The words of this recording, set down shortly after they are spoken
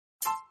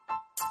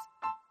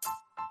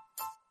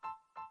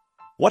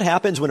What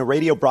happens when a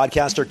radio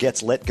broadcaster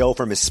gets let go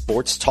from his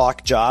sports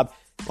talk job?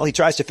 Well, he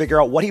tries to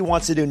figure out what he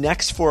wants to do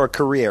next for a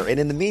career, and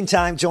in the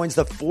meantime joins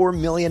the 4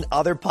 million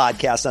other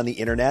podcasts on the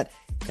internet,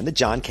 and the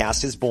John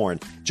Cast is born.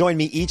 Join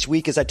me each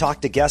week as I talk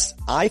to guests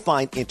I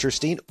find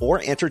interesting or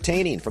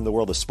entertaining from the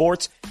world of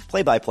sports,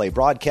 play-by-play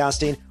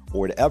broadcasting, or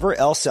whatever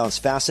else sounds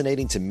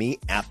fascinating to me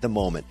at the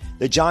moment.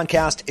 The John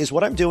Cast is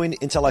what I'm doing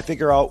until I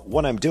figure out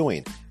what I'm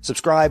doing.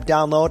 Subscribe,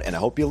 download, and I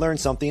hope you learn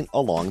something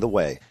along the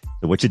way.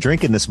 So what you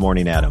drinking this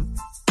morning, Adam?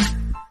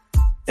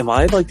 Am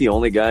I like the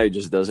only guy who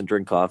just doesn't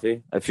drink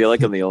coffee? I feel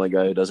like I'm the only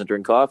guy who doesn't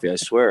drink coffee. I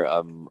swear.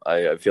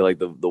 I feel like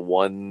the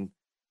one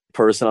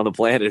person on the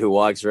planet who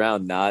walks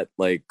around not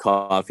like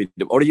coffee.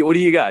 What do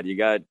you got? You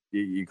got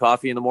you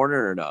coffee in the morning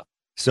or no?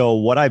 So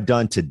what I've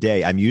done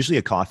today, I'm usually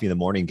a coffee in the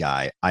morning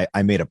guy.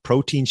 I made a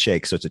protein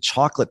shake. So it's a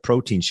chocolate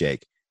protein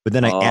shake, but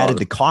then I added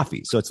the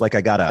coffee. So it's like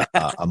I got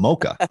a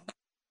mocha,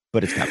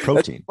 but it's got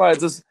protein. Right.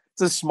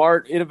 It's a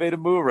smart, innovative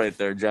move right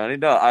there, Johnny.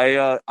 No,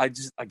 I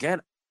just,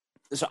 again,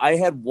 so I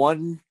had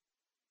one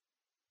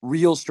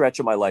real stretch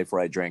of my life where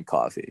I drank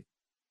coffee.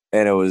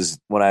 And it was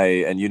when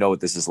and you know what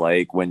this is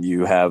like when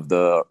you have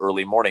the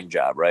early morning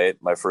job, right?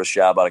 My first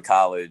job out of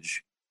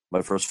college,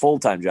 my first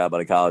full-time job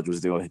out of college was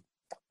doing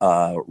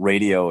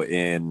radio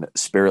in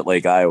Spirit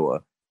Lake,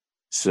 Iowa.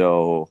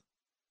 So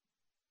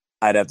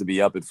I'd have to be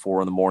up at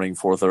 4 a.m,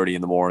 4:30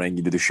 in the morning.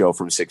 You do the show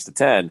from 6 to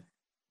 10,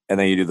 and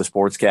then you do the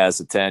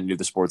sportscast at 10, you do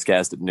the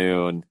sportscast at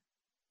noon,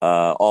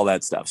 all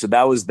that stuff. So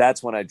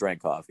that's when I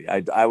drank coffee.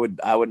 I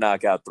would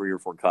knock out 3 or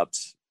 4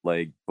 cups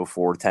like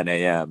before 10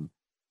 a.m.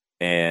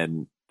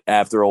 And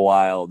after a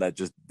while, that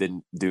just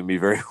didn't do me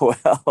very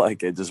well.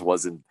 Like it just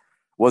wasn't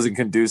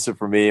conducive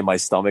for me. My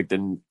stomach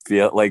didn't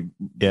feel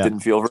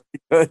very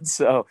good.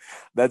 So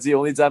that's the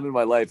only time in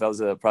my life. I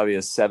was probably a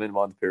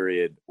 7-month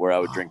period where I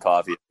would drink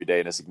coffee every day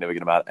in a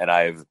significant amount. And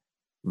I've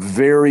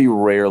very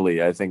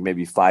rarely, I think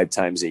maybe 5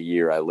 times a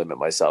year, I limit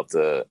myself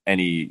to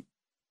any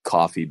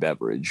coffee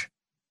beverage.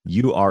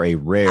 You are a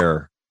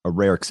rare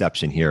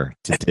exception here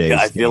to today's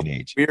I feel day and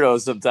age. Weirdo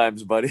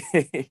sometimes, buddy.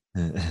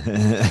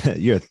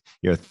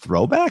 You're a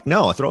throwback?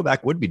 No, a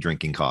throwback would be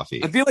drinking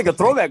coffee. I feel like a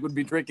throwback would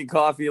be drinking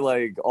coffee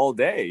like all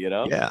day, you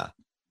know? Yeah.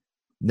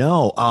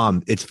 No,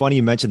 it's funny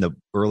you mentioned the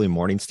early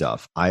morning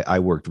stuff. I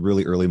worked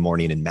really early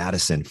morning in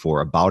Madison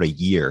for about a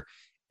year.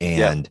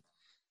 And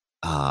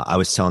I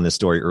was telling this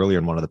story earlier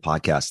in one of the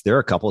podcasts. There are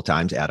a couple of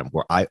times, Adam,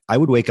 where I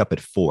would wake up at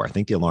 4. I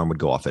think the alarm would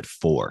go off at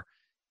 4.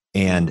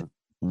 And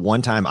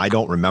one time I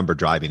don't remember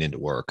driving into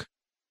work.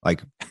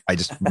 Like I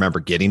just remember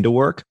getting to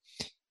work.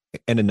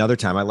 And another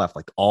time I left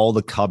like all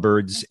the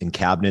cupboards and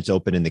cabinets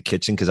open in the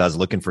kitchen because I was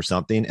looking for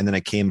something. And then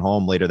I came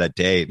home later that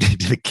day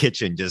to the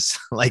kitchen, just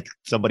like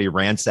somebody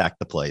ransacked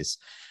the place.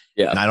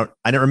 Yeah. And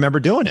I didn't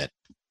remember doing it.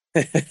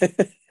 I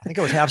think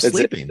I was half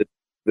sleeping.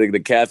 The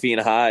caffeine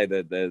high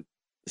that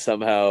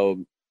somehow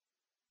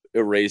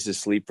erases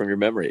sleep from your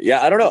memory.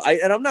 Yeah. I don't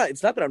know.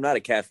 It's not that I'm not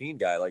a caffeine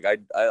guy. Like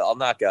I'll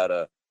knock out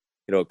a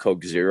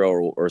Coke Zero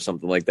or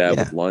something like that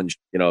with lunch,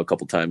 a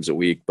couple times a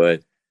week.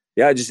 But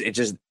yeah,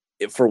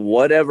 it for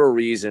whatever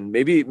reason,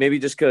 maybe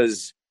just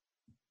because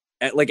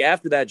like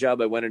after that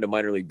job, I went into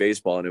minor league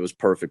baseball and it was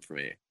perfect for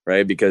me,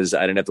 right? Because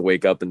I didn't have to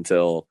wake up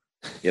until,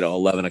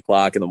 11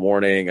 o'clock in the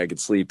morning. I could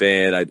sleep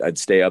in, I'd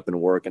stay up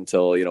and work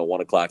until,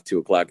 1 o'clock, 2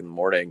 o'clock in the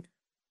morning.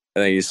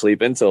 And then you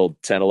sleep until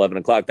 10, 11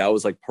 o'clock. That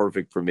was like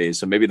perfect for me.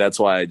 So maybe that's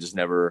why I just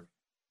never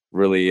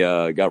really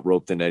got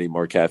roped into any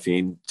more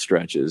caffeine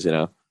stretches,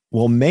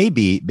 Well,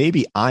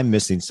 maybe I'm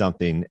missing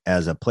something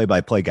as a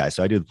play-by-play guy.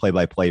 So I do the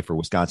play-by-play for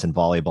Wisconsin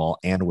volleyball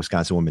and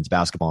Wisconsin women's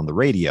basketball on the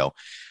radio.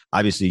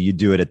 Obviously, you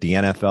do it at the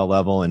NFL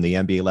level and the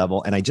NBA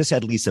level. And I just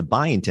had Lisa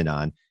Byington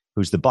on,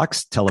 who's the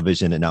Bucks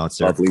television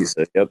announcer. Love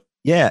Lisa, yep.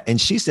 Yeah,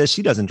 and she says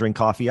she doesn't drink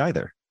coffee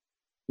either.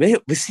 Man,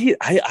 but see,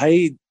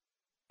 I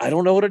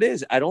don't know what it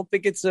is. I don't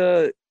think it's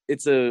a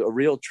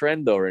real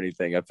trend though or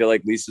anything. I feel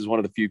like Lisa's one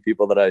of the few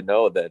people that I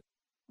know that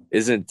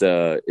isn't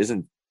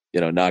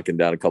knocking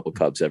down a couple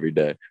cups every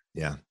day.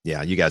 Yeah.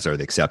 You guys are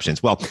the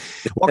exceptions. Well,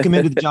 welcome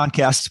into the John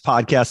Cast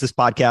podcast. This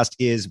podcast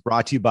is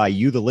brought to you by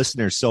you, the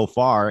listeners so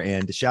far.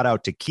 And a shout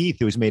out to Keith,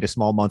 who has made a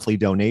small monthly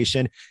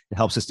donation to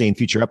help sustain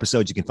future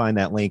episodes. You can find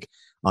that link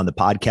on the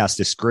podcast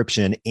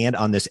description and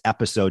on this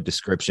episode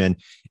description.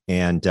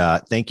 And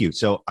thank you.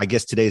 So I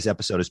guess today's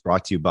episode is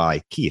brought to you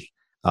by Keith.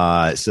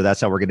 So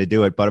that's how we're going to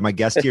do it. But my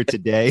guest here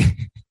today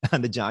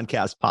on the John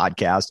Cast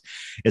podcast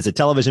is a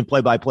television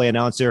play-by-play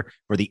announcer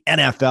for the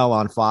NFL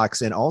on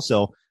Fox and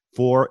also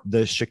for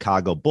the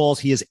Chicago Bulls.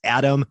 He is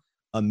Adam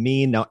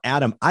Amin. Now,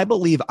 Adam, I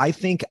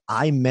think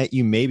I met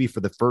you maybe for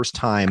the first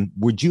time.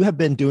 Would you have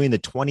been doing the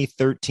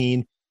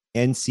 2013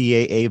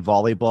 NCAA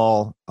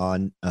volleyball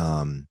on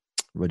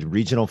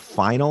regional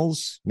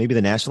finals, maybe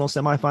the national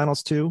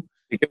semifinals too?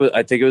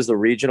 I think it was the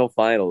regional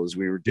finals.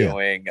 We were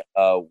doing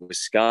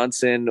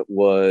Wisconsin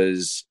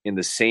was in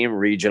the same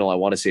regional, I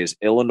want to say, as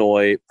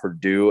Illinois,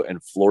 Purdue,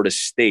 and Florida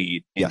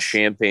State in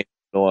Champaign,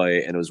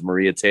 Illinois. And it was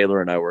Maria Taylor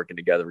and I working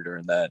together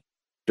during that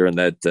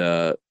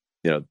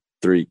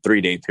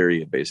 3-day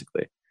period,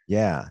 basically.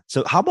 Yeah.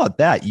 So how about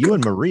that? You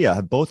and Maria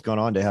have both gone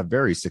on to have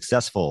very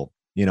successful,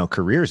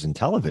 careers in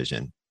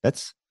television.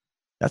 That's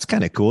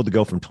kind of cool to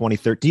go from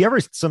 2013. Do you ever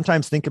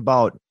sometimes think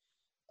about,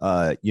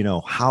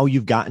 how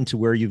you've gotten to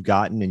where you've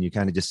gotten, and you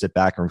kind of just sit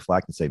back and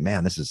reflect and say,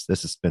 man, this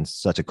has been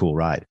such a cool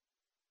ride.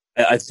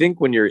 I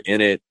think when you're in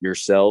it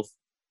yourself,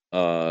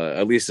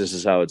 at least this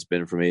is how it's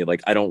been for me.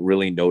 Like, I don't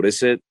really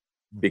notice it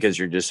because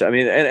you're just, I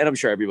mean, and I'm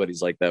sure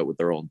everybody's like that with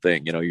their own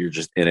thing. You're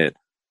just in it.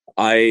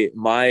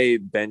 My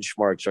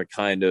benchmarks are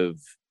kind of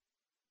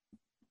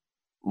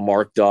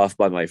marked off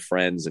by my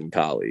friends and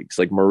colleagues.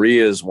 Like,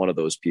 Maria is one of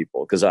those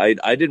people, because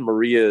I did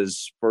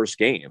Maria's first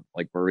game.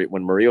 Like,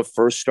 when Maria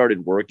first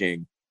started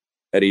working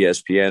at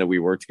ESPN, and we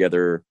worked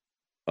together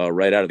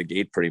right out of the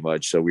gate pretty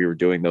much. So we were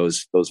doing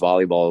those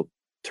volleyball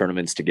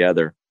tournaments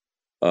together.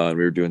 And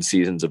we were doing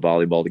seasons of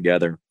volleyball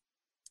together.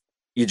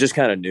 You just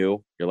kind of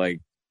knew. You're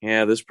like,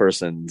 yeah, this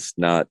person's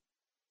not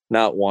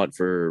want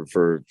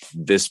for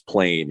this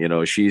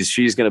plane.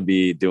 She's going to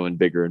be doing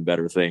bigger and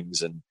better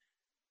things,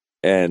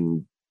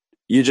 and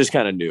you just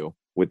kind of knew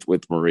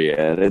with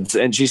Maria,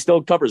 and she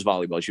still covers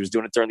volleyball. She was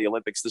doing it during the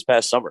Olympics this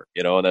past summer.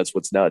 And that's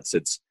what's nuts.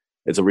 It's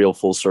a real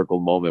full circle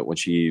moment when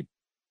she,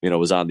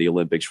 was on the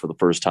Olympics for the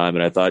first time,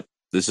 and I thought,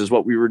 this is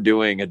what we were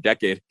doing a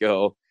decade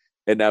ago.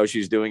 And now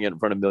she's doing it in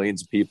front of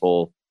millions of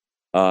people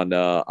on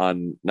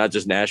not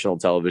just national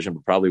television,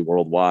 but probably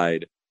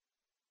worldwide.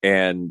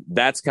 And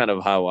that's kind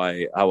of how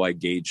I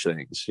gauge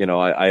things.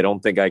 I don't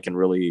think I can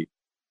really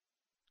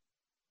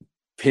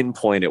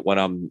pinpoint it when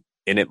I'm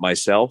in it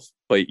myself,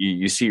 but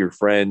you see your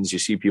friends, you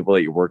see people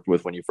that you worked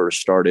with when you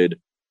first started,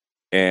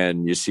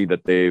 and you see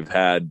that they've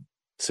had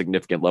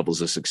significant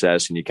levels of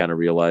success, and you kind of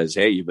realize,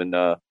 hey,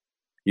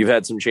 you've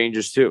had some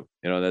changes too.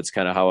 That's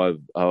kind of how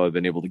I've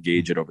been able to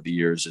gauge it over the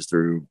years, is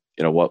through,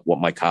 what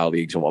my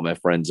colleagues and what my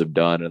friends have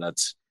done. And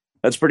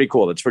that's pretty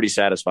cool. That's pretty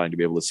satisfying to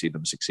be able to see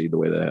them succeed the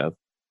way they have.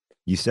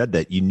 You said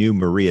that you knew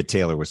Maria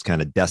Taylor was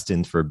kind of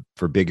destined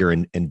for bigger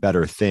and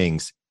better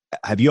things.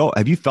 Have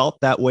you felt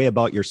that way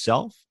about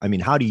yourself? I mean,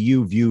 how do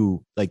you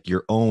view like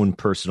your own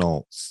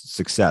personal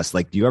success?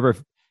 Like,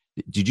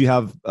 did you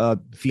have a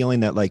feeling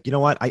that, like, you know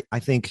what, I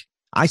think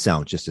I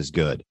sound just as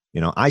good.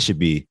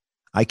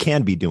 I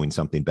can be doing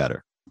something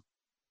better.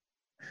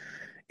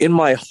 In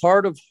my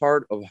heart of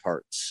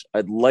hearts,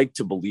 I'd like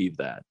to believe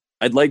that.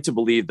 I'd like to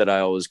believe that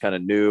I always kind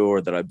of knew, or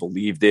that I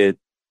believed it.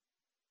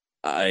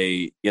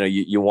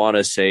 You want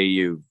to say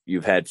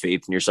you've had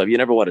faith in yourself. You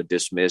never want to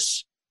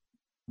dismiss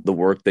the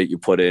work that you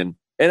put in.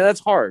 And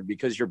that's hard,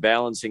 because you're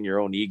balancing your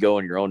own ego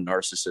and your own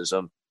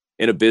narcissism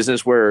in a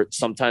business where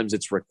sometimes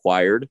it's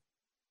required.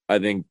 I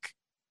think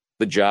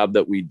the job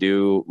that we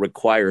do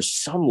requires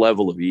some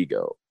level of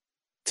ego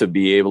to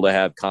be able to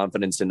have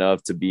confidence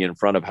enough to be in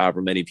front of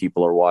however many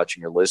people are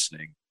watching or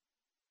listening,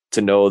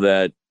 to know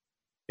that,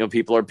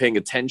 people are paying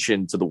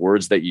attention to the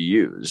words that you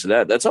use.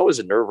 That's always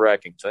a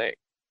nerve-wracking thing.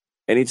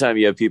 Anytime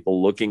you have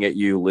people looking at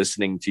you,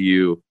 listening to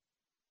you,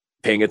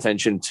 paying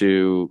attention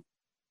to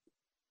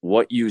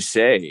what you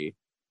say,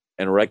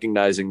 and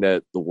recognizing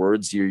that the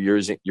words you're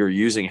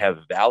using have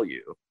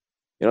value,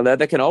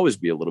 that can always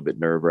be a little bit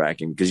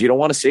nerve-wracking, because you don't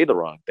want to say the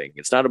wrong thing.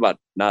 It's not about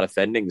not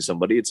offending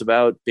somebody. It's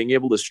about being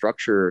able to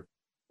structure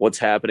what's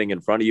happening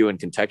in front of you and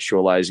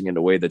contextualizing in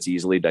a way that's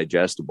easily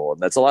digestible. And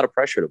that's a lot of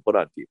pressure to put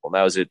on people.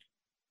 Now, is it,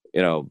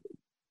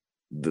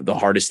 the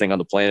hardest thing on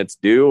the planet to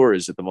do, or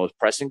is it the most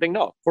pressing thing?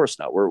 No, of course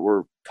not.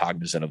 We're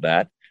cognizant of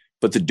that.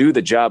 But to do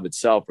the job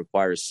itself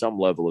requires some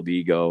level of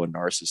ego and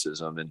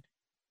narcissism, and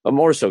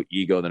more so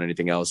ego than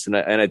anything else. And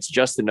it's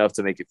just enough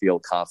to make you feel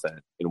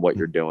confident in what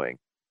you're doing.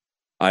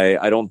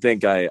 I don't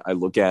think I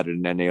look at it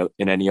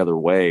in any other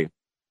way.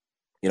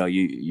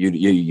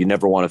 You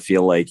never want to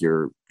feel like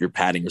you're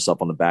patting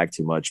yourself on the back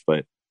too much,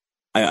 but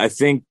I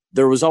think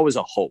there was always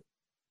a hope.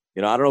 I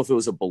don't know if it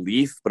was a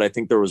belief, but I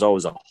think there was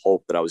always a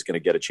hope that I was going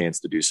to get a chance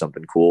to do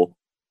something cool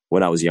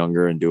when I was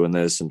younger and doing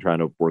this and trying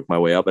to work my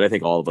way up. And I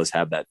think all of us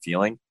have that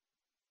feeling.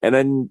 And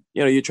then,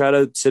 you try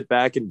to sit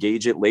back and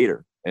gauge it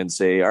later and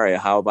say, all right,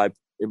 how have I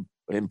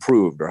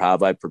improved, or how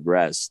have I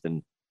progressed?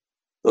 And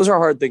those are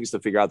hard things to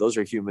figure out. Those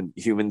are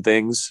human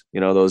things.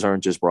 Those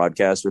aren't just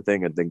broadcaster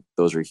thing. I think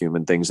those are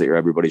human things that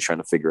everybody's trying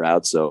to figure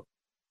out. So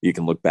you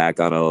can look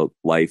back on a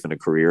life and a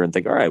career and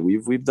think, all right,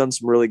 we've done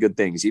some really good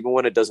things, even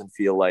when it doesn't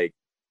feel like,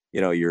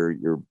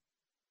 you're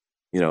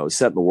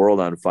setting the world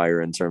on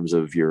fire in terms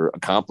of your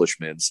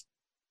accomplishments.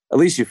 At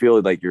least you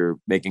feel like you're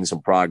making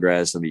some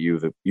progress, and that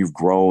you've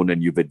grown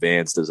and you've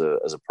advanced as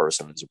a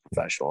person, as a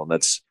professional. And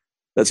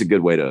that's a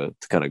good way to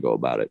kind of go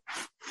about it.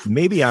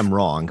 Maybe I'm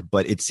wrong,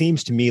 but it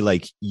seems to me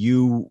like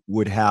you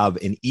would have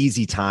an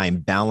easy time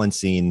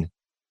balancing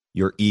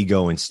your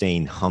ego and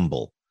staying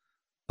humble.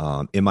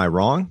 Am I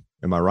wrong?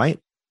 Am I right?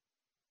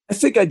 I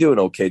think I do an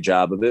okay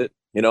job of it.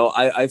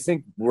 I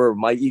think where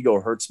my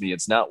ego hurts me,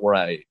 it's not where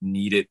I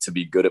need it to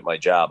be good at my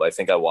job. I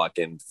think I walk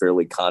in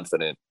fairly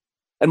confident,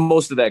 and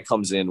most of that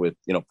comes in with,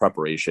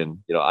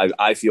 preparation.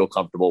 I feel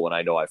comfortable when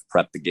I know I've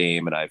prepped the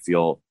game, and I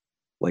feel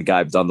like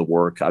I've done the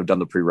work. I've done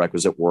the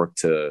prerequisite work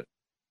to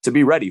to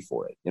be ready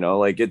for it.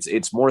 Like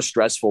it's more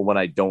stressful when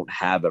I don't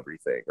have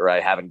everything or I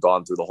haven't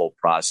gone through the whole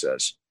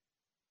process.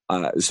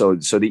 So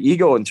the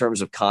ego in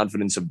terms of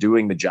confidence of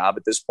doing the job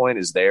at this point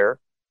is there.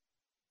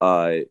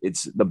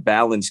 It's the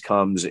balance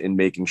comes in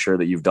making sure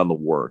that you've done the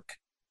work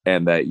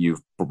and that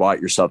you've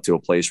brought yourself to a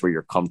place where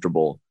you're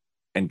comfortable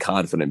and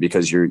confident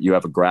because you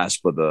have a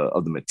grasp of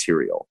the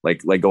material,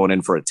 like going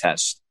in for a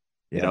test.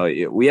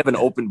 Yeah. We have an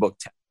open book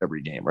test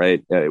every game,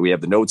 right? We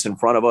have the notes in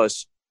front of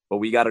us, but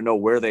we got to know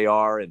where they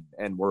are,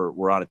 and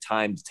we're on a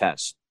timed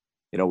test.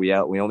 We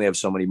only have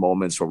so many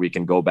moments where we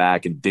can go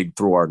back and dig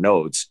through our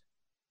notes.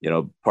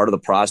 Part of the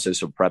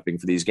process of prepping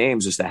for these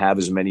games is to have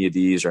as many of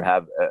these or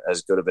have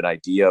as good of an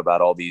idea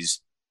about all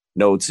these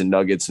notes and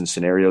nuggets and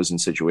scenarios and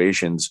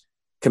situations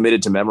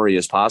committed to memory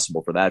as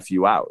possible for that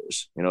few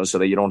hours, so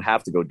that you don't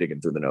have to go digging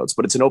through the notes.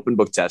 But it's an open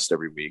book test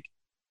every week.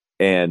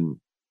 And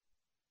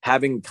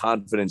having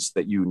confidence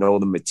that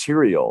the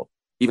material,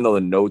 even though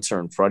the notes are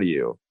in front of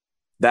you,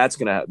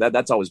 that's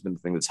always been the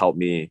thing that's helped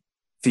me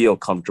feel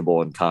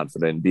comfortable and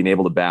confident, being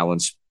able to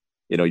balance,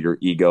 your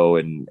ego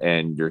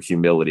and your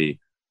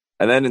humility.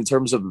 And then in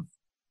terms of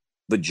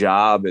the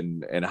job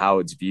and how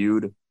it's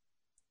viewed,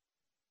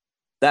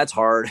 that's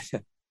hard.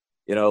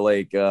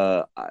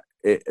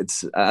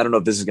 It's I don't know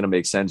if this is going to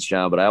make sense,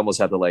 John, but I almost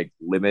have to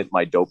limit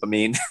my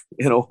dopamine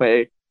in a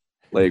way.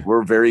 Like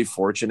we're very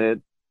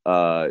fortunate,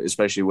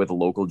 especially with a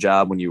local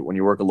job. When you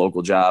work a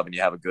local job and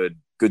you have a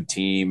good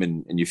team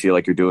and you feel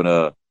like you're doing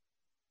a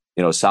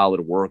solid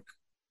work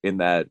in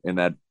that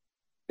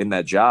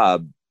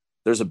job,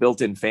 there's a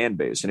built-in fan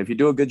base. And if you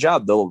do a good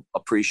job, they'll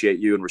appreciate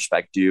you and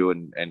respect you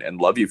and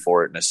love you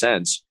for it in a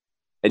sense.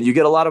 And you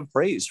get a lot of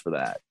praise for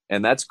that.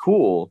 And that's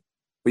cool,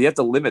 but you have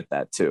to limit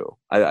that too.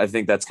 I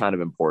think that's kind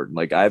of important.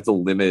 Like I have to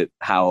limit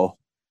how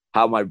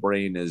my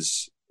brain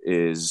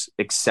is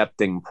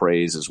accepting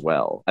praise as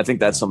well. I think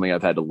that's something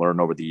I've had to learn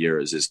over the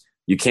years is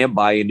you can't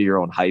buy into your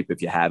own hype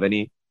if you have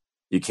any.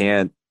 You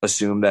can't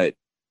assume that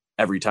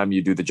every time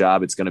you do the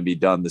job, it's going to be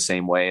done the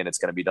same way and it's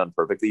going to be done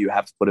perfectly. You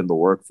have to put in the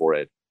work for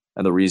it.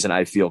 And the reason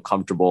I feel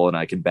comfortable and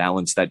I can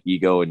balance that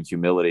ego and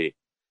humility,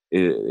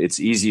 it's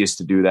easiest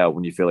to do that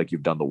when you feel like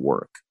you've done the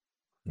work.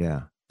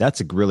 Yeah, that's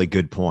a really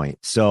good point.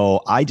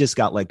 So I just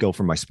got let go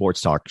from my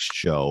sports talk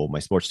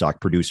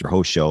producer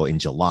host show in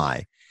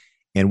July.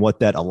 And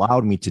what that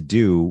allowed me to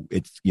do,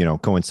 it's,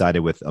 coincided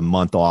with a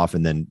month off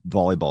and then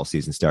volleyball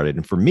season started.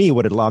 And for me,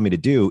 what it allowed me to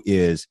do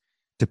is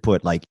to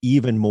put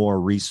even more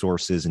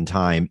resources and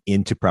time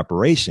into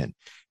preparation,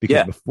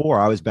 because before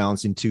I was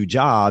balancing two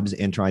jobs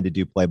and trying to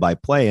do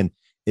play-by-play and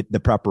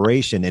the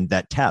preparation and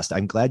that test.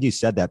 I'm glad you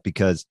said that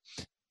because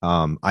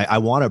I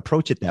want to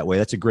approach it that way.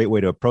 That's a great way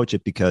to approach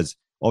it because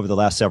over the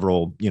last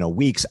several,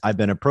 weeks, I've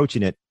been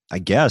approaching it, I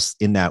guess,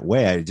 in that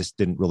way. I just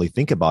didn't really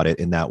think about it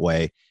in that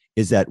way.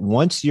 Is that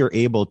once you're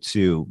able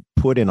to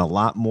put in a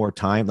lot more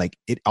time,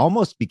 it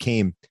almost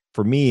became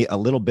for me a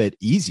little bit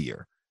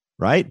easier.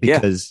 Right.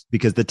 Because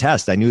the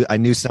test, I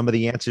knew some of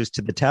the answers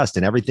to the test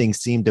and everything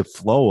seemed to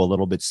flow a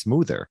little bit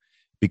smoother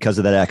because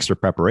of that extra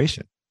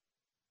preparation.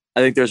 I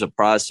think there's a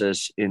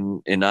process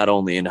in not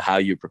only in how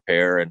you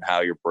prepare and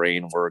how your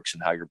brain works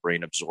and how your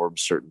brain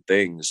absorbs certain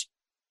things,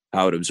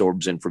 how it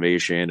absorbs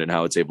information and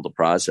how it's able to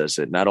process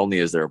it. Not only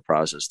is there a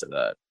process to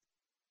that,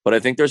 but I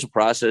think there's a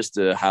process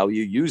to how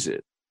you use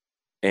it.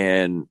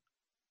 And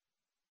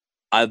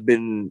I've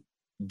been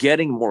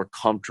getting more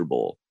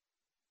comfortable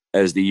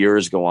as the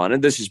years go on.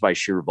 And this is by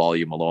sheer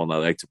volume alone. I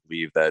like to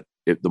believe that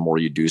the more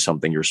you do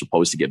something, you're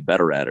supposed to get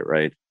better at it,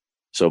 right?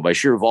 So by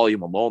sheer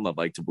volume alone, I'd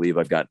like to believe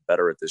I've gotten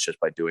better at this just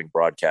by doing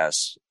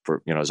broadcasts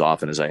for, as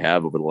often as I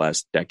have over the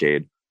last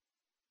decade.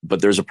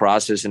 But there's a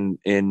process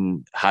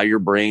in how your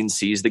brain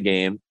sees the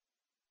game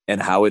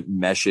and how it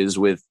meshes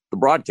with the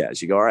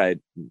broadcast. You go, all right,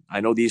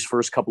 I know these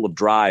first couple of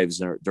drives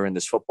during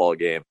this football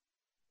game,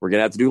 we're going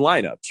to have to do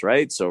lineups,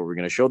 right? So we're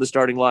going to show the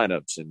starting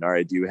lineups. And all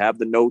right, do you have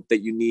the note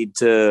that you need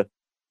to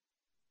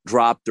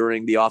drop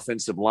during the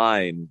offensive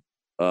line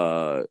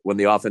when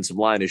the offensive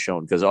line is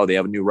shown? Because, they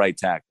have a new right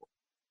tackle.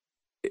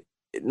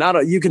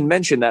 You can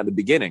mention that in the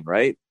beginning,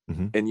 right?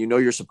 Mm-hmm. And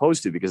you're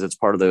supposed to because it's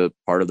part of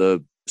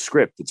the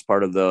script. It's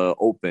part of the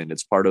open.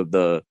 It's part of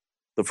the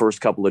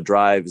first couple of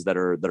drives that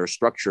are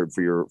structured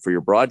for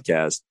your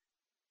broadcast.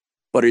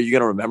 But are you going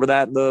to remember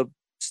that in the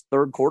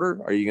third quarter?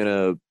 Or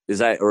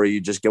are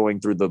you just going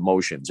through the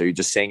motions? Are you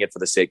just saying it for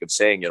the sake of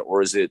saying it?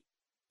 Or is it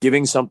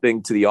giving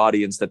something to the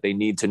audience that they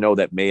need to know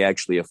that may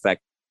actually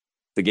affect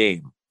the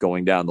game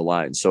going down the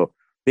line? So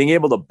being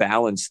able to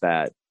balance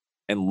that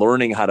and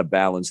learning how to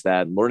balance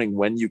that, and learning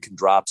when you can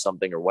drop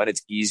something or when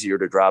it's easier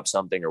to drop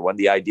something or when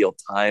the ideal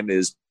time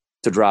is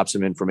to drop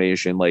some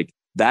information,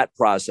 that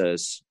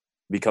process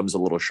becomes a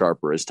little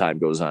sharper as time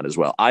goes on as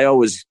well. I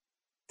always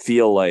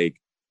feel like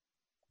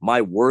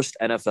my worst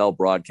NFL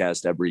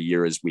broadcast every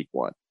year is week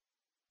one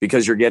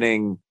because you're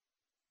getting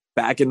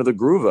back into the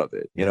groove of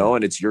it,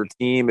 and it's your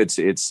team.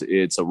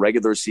 It's a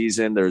regular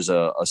season. There's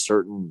a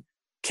certain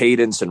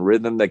cadence and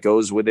rhythm that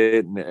goes with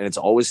it. And it's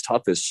always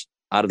toughest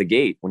out of the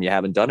gate when you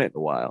haven't done it in a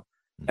while.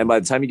 And by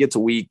the time you get to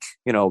week,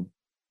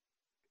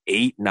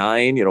 8,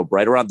 9,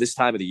 right around this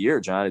time of the year,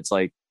 John, it's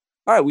like,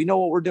 all right, we know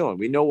what we're doing.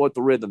 We know what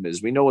the rhythm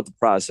is. We know what the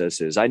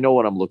process is. I know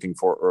what I'm looking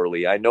for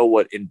early. I know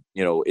what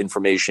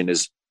information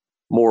is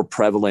more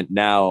prevalent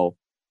now,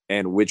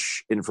 and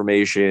which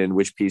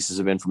pieces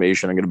of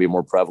information are going to be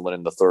more prevalent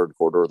in the third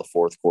quarter or the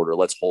fourth quarter.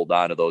 Let's hold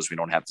on to those. We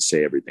don't have to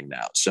say everything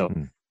now. So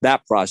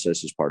that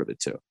process is part of it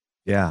too.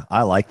 Yeah,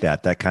 I like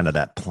that. That kind of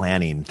that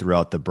planning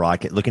throughout the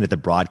broadcast, looking at the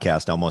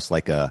broadcast almost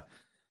like a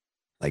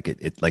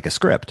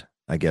script,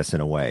 I guess,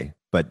 in a way.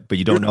 But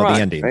you don't know the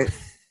ending. Right?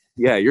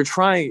 Yeah, you're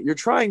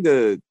trying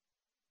to.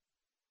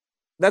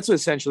 That's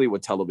essentially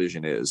what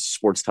television is.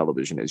 Sports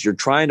television is. You're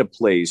trying to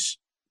place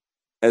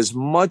as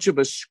much of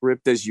a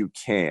script as you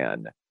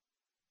can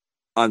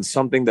on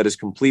something that is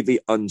completely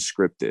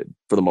unscripted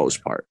for the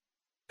most part,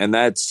 and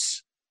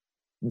that's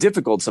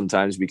difficult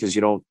sometimes because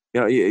you're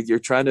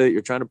trying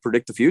to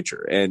predict the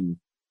future, and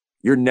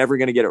you're never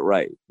going to get it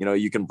right.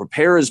 You can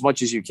prepare as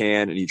much as you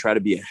can, and you try to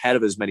be ahead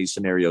of as many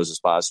scenarios as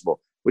possible,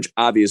 which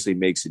obviously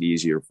makes it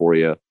easier for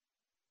you.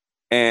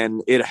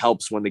 And it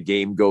helps when the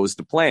game goes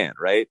to plan,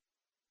 right?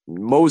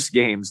 Most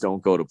games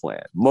don't go to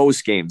plan.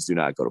 Most games do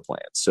not go to plan.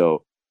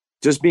 So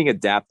just being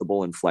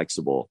adaptable and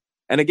flexible.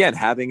 And again,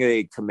 having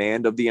a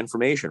command of the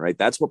information, right?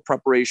 That's what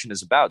preparation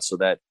is about. So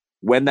that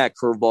when that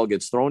curveball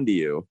gets thrown to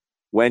you,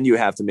 when you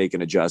have to make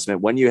an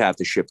adjustment, when you have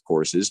to shift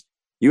courses,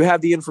 you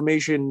have the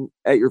information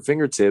at your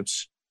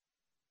fingertips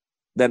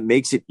that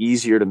makes it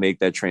easier to make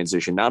that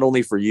transition, not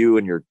only for you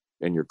and your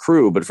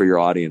crew, but for your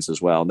audience as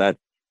well. And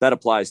that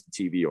applies to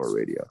TV or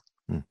radio.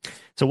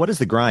 So what is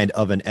the grind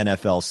of an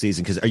NFL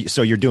season? Because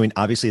you're doing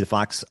obviously the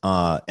Fox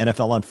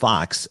NFL on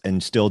Fox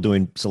and still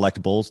doing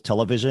select bowls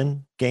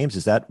television games.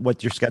 Is that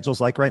what your schedule's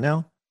like right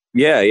now?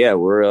 Yeah.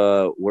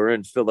 We're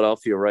in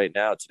Philadelphia right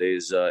now.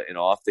 Today's an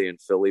off day in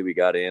Philly. We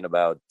got in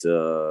probably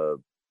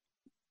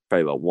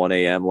about 1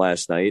 a.m.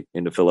 last night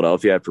into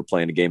Philadelphia after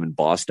playing a game in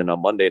Boston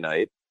on Monday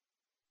night.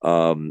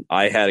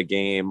 I had a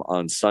game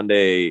on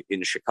Sunday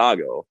in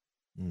Chicago.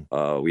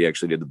 We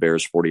actually did the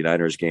Bears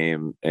 49ers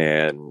game,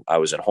 and I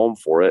was at home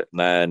for it. And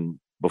then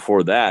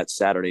before that,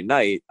 Saturday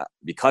night,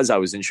 because I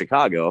was in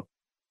Chicago,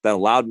 that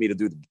allowed me to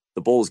do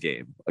the Bulls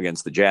game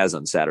against the Jazz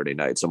on Saturday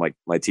night. So my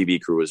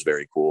TV crew was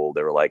very cool.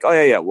 They were like, oh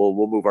yeah, we'll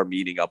move our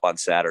meeting up on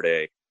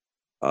Saturday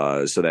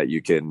so that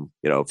you can,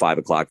 5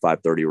 o'clock,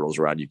 5:30 rolls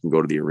around, you can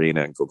go to the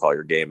arena and go call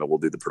your game, and we'll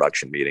do the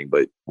production meeting,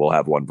 but we'll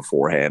have one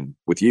beforehand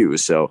with you.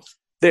 So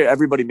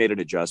everybody made an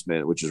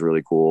adjustment, which is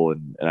really cool.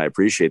 And I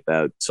appreciate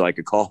that. So I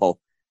could call,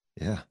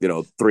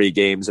 3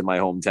 games in my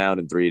hometown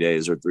in 3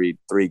 days, or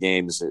three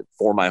games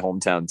for my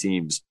hometown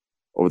teams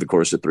over the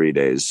course of 3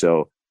 days.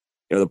 So,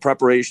 the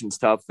preparation's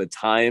tough at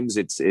times.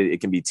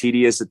 It can be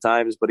tedious at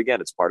times, but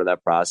again, it's part of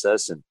that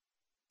process. And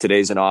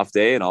today's an off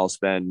day, and I'll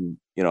spend,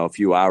 a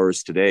few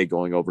hours today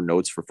going over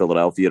notes for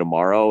Philadelphia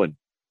tomorrow. And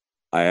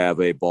I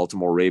have a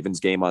Baltimore Ravens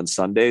game on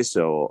Sunday.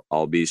 So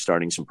I'll be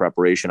starting some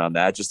preparation on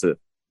that just to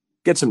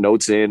get some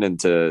notes in and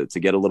to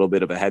get a little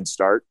bit of a head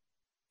start.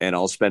 And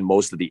I'll spend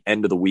most of the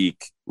end of the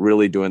week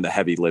really doing the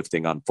heavy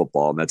lifting on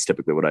football. And that's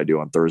typically what I do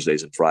on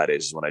Thursdays and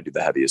Fridays is when I do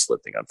the heaviest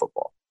lifting on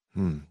football.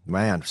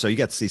 Man, so you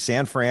got to see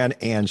San Fran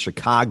and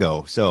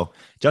Chicago. So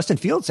Justin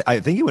Fields, I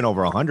think he went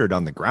over 100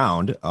 on the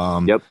ground.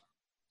 Yep.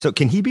 So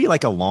can he be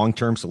like a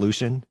long-term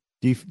solution?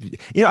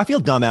 I feel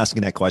dumb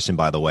asking that question,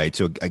 by the way,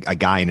 to a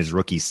guy in his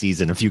rookie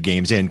season, a few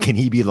games in. Can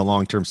he be the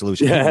long-term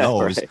solution? Yeah, who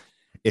knows right.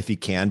 If he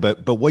can.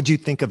 But what'd you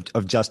think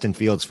of Justin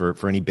Fields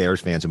for any Bears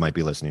fans who might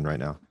be listening right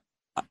now?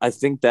 I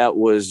think that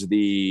was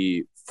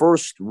the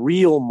first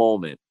real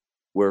moment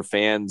where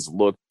fans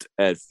looked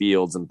at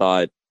Fields and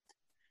thought,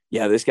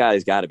 yeah, this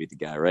guy's got to be the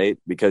guy, right?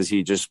 Because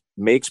he just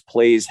makes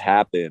plays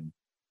happen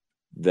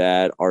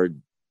that are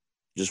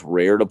just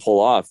rare to pull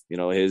off.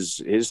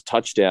 His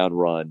touchdown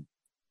run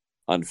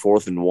on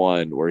 4th and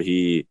 1 where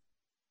he,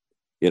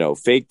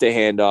 faked the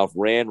handoff,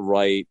 ran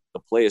right. The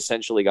play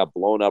essentially got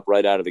blown up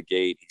right out of the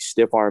gate. He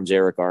stiff arms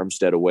Eric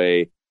Armstead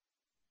away,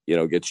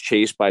 gets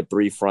chased by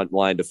 3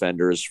 frontline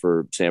defenders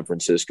for San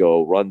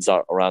Francisco, runs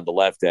out around the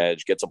left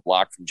edge, gets a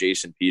block from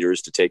Jason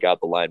Peters to take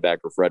out the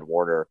linebacker Fred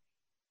Warner,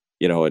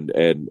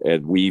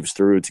 and weaves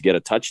through to get a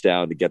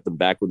touchdown to get them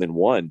back within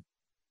 1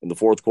 in the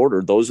fourth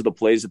quarter. Those are the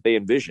plays that they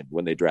envisioned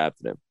when they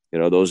drafted him.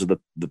 Those are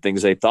the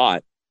things they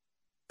thought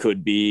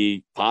could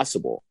be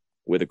possible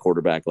with a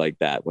quarterback like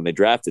that when they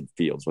drafted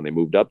Fields, when they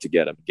moved up to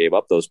get him, gave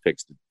up those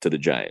picks to the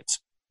Giants.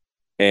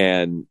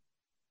 And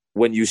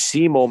when you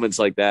see moments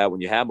like that,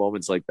 when you have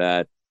moments like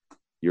that,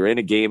 you're in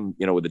a game,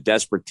 with a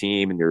desperate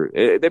team, and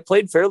they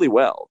played fairly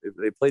well.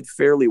 They played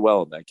fairly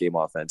well in that game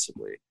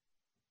offensively.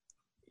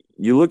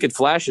 You look at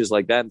flashes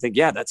like that and think,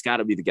 yeah, that's got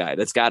to be the guy.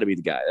 That's got to be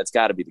the guy. That's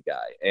got to be the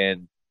guy.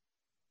 And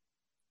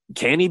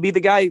can he be the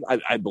guy?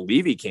 I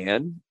believe he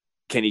can.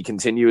 Can he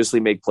continuously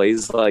make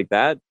plays like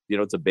that,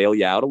 to bail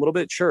you out a little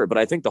bit? Sure. But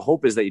I think the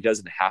hope is that he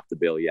doesn't have to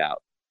bail you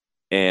out.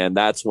 And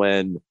that's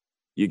when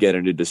you get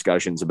into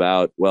discussions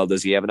about, well,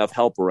 does he have enough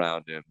help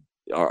around him?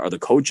 Are the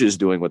coaches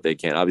doing what they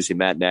can? Obviously,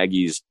 Matt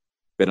Nagy's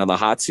been on the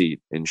hot seat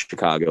in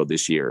Chicago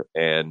this year.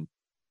 And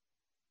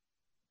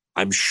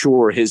I'm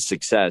sure his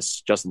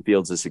success, Justin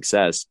Fields'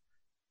 success,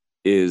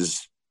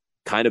 is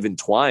kind of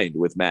entwined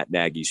with Matt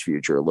Nagy's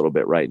future a little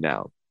bit right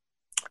now.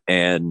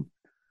 And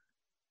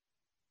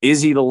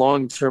is he the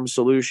long-term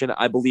solution?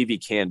 I believe he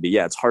can be.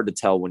 Yeah, it's hard to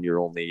tell when you're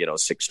only,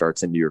 6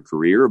 starts into your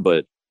career,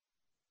 but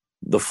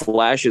the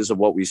flashes of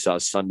what we saw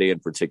Sunday in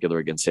particular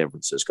against San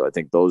Francisco, I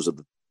think those are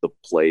the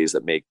plays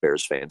that make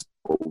Bears fans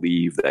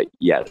believe that,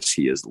 yes,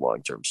 he is the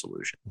long-term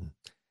solution.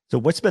 So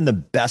what's been the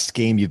best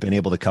game you've been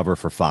able to cover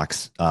for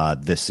Fox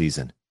this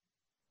season?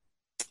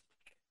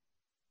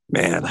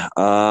 Man,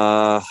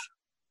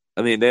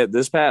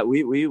 this Pat, we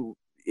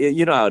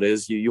you know how it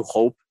is. You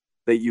hope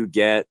that you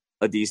get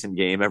a decent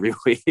game every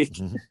week,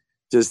 mm-hmm.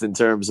 just in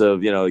terms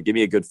of, give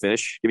me a good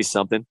finish, give me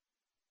something.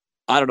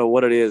 I don't know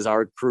what it is.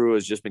 Our crew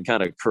has just been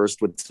kind of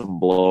cursed with some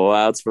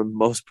blowouts for the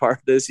most part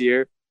this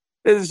year.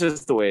 It's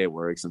just the way it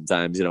works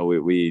sometimes.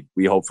 We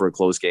hope for a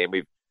close game.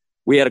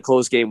 We had a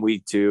close game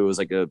week 2. It was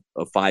like a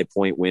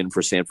 5-point win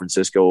for San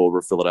Francisco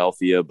over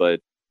Philadelphia, but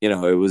it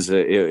was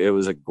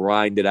a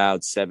grinded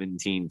out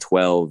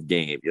 17-12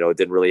 game. It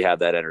didn't really have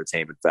that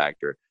entertainment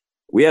factor.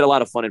 We had a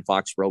lot of fun in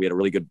Foxborough. We had a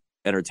really good,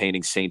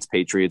 entertaining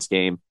Saints-Patriots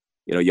game.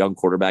 Young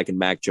quarterback in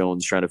Mac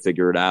Jones trying to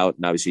figure it out,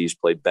 and obviously he's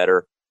played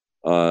better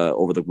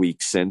over the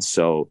week since.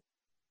 So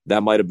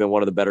that might have been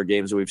one of the better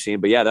games that we've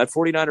seen. But yeah, that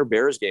 49er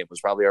Bears game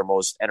was probably our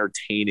most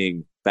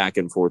entertaining back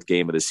and forth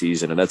game of the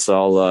season. And that's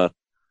all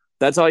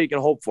you can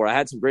hope for. I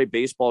had some great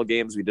baseball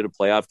games. We did a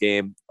playoff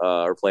game,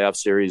 or playoff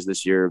series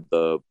this year,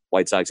 the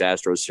White Sox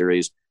Astros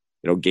series.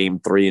 Game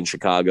 3 in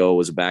Chicago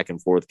was a back and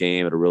forth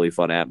game and a really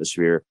fun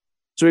atmosphere.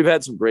 So we've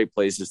had some great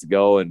places to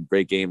go and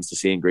great games to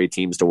see and great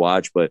teams to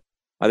watch. But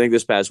I think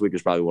this past week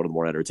was probably one of the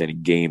more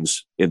entertaining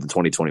games in the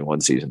 2021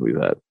 season we've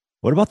had.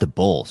 What about the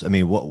Bulls? I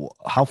mean,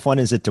 how fun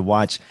is it to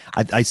watch?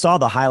 I saw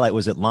the highlight.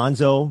 Was it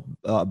Lonzo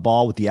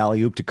ball with the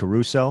alley-oop to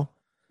Caruso?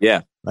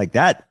 Yeah. Like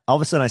that. All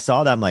of a sudden I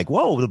saw that. I'm like,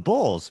 whoa, the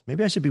Bulls.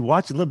 Maybe I should be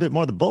watching a little bit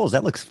more of the Bulls.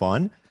 That looks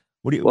fun.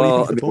 What do you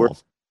think of the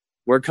Bulls?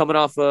 We're coming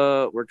off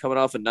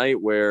a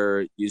night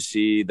where you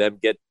see them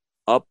get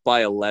up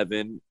by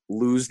 11,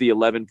 lose the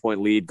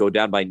 11-point lead, go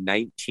down by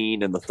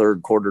 19 in the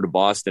third quarter to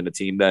Boston, a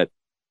team that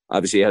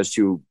obviously has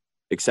 2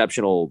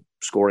 exceptional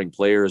scoring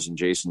players in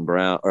Jason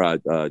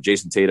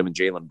Tatum and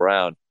Jaylen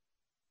Brown.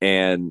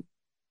 And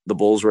the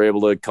Bulls were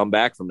able to come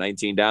back from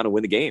 19 down and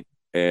win the game.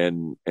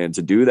 And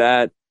to do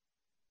that,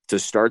 to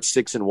start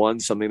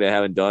 6-1, something they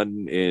haven't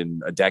done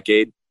in a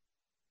decade.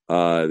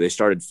 They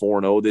started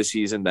 4-0 this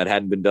season. That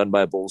hadn't been done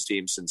by a Bulls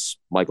team since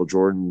Michael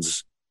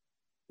Jordan's,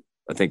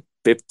 I think,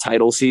 5th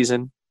title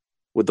season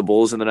with the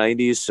Bulls in the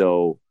 90s.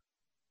 So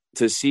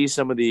to see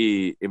some of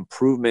the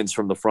improvements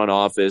from the front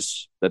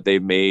office that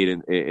they've made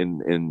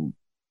in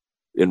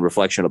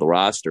reflection of the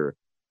roster,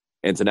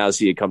 and to now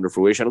see it come to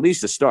fruition, at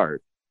least to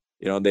start.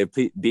 They've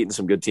beaten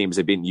some good teams.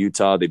 They've beaten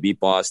Utah. They beat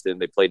Boston.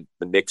 They played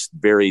the Knicks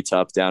very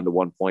tough down to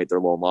 1 point,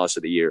 their lone loss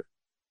of the year.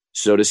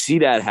 So to see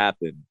that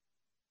happen,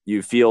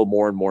 you feel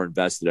more and more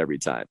invested every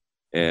time.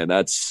 And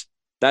that's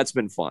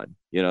been fun.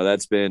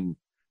 That's been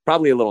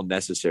probably a little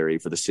necessary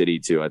for the city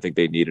too. I think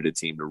they needed a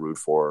team to root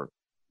for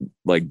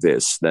like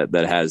this, that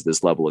has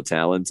this level of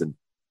talent. And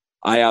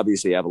I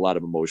obviously have a lot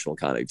of emotional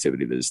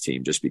connectivity to this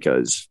team just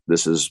because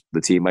this is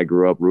the team I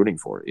grew up rooting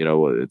for. It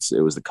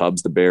was the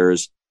Cubs, the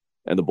Bears,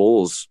 and the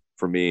Bulls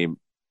for me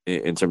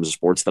in terms of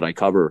sports that I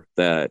cover,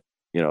 that,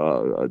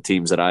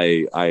 teams that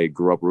I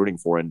grew up rooting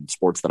for and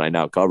sports that I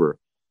now cover.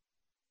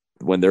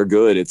 When they're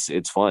good,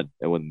 it's fun.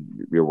 And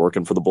when you're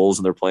working for the Bulls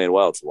and they're playing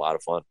well, it's a lot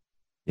of fun.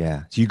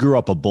 Yeah. So you grew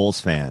up a Bulls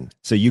fan.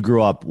 So you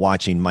grew up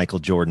watching Michael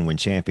Jordan win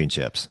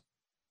championships.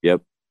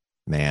 Yep.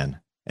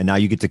 Man. And now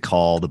you get to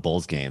call the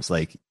Bulls games.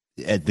 Like,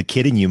 the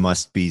kid in you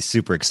must be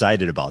super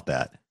excited about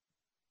that.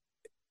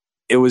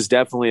 It was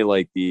definitely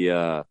like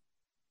the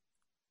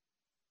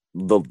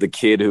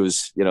kid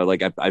who's,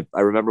 I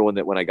remember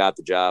when I got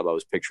the job, I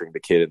was picturing the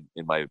kid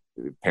in my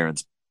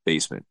parents'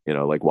 basement,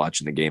 like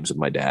watching the games with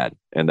my dad.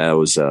 And that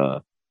was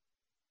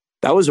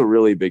a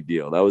really big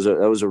deal. That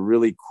was a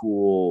really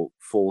cool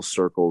full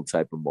circle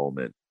type of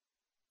moment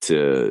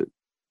to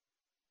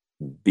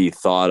be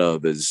thought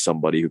of as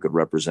somebody who could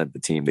represent the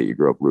team that you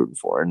grew up rooting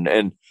for.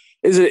 And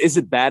is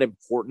it that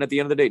important at the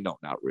end of the day? No,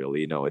 not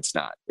really. No, it's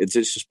not. It's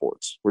just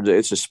sports.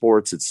 It's just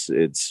sports.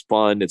 It's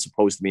fun. It's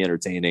supposed to be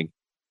entertaining.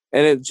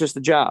 And it's just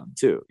a job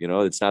too.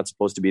 It's not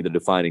supposed to be the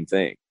defining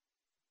thing.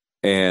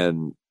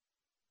 And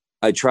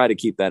I try to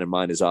keep that in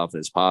mind as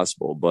often as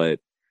possible. But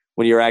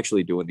when you're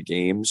actually doing the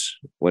games,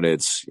 when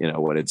it's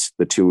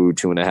the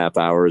 2.5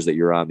 hours that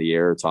you're on the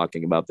air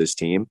talking about this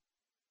team,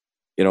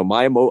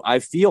 I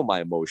feel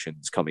my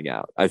emotions coming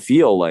out. I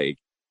feel like,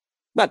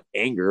 not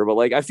anger, but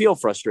like I feel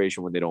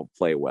frustration when they don't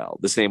play well,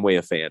 the same way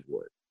a fan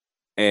would.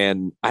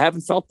 And I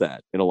haven't felt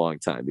that in a long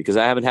time because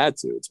I haven't had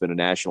to. It's been a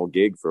national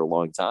gig for a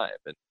long time.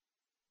 And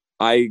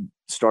I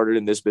started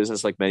in this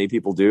business like many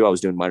people do. I was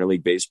doing minor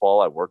league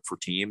baseball. I worked for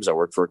teams. I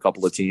worked for a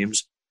couple of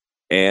teams.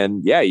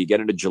 And yeah, you get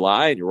into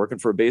July and you're working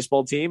for a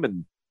baseball team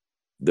and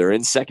they're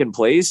in second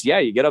place. Yeah,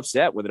 you get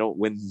upset when they don't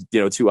win,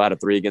 2 out of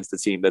 3 against the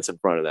team that's in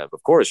front of them.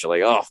 Of course, you're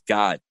like, oh,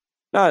 God,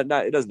 not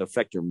it doesn't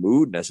affect your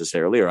mood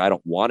necessarily, or I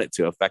don't want it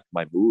to affect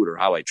my mood or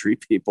how I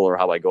treat people or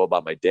how I go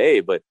about my day.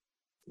 But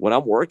when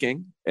I'm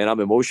working and I'm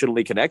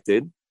emotionally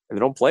connected and they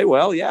don't play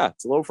well, yeah,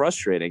 it's a little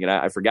frustrating. And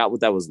I forgot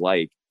what that was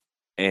like.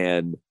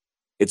 And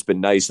it's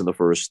been nice in the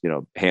first,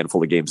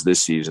 handful of games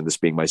this season, this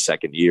being my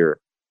second year,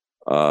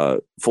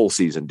 full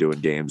season doing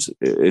games.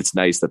 It's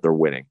nice that they're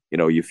winning.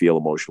 You feel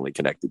emotionally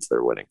connected to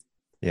their winning.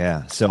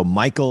 Yeah. So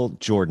Michael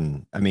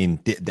Jordan, I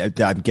mean,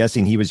 I'm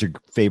guessing he was your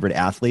favorite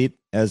athlete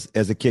as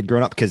a kid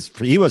growing up, because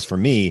he was for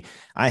me.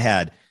 I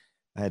had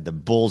the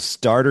Bulls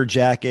starter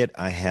jacket.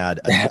 I had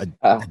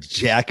a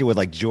jacket with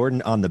like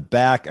Jordan on the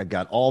back. I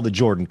got all the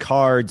Jordan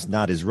cards,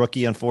 not his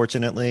rookie,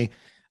 unfortunately,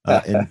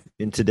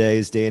 in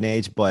today's day and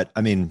age. But I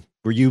mean,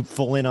 were you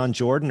full in on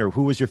Jordan, or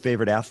who was your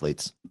favorite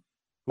athletes?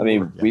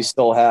 We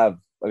still have.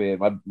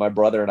 My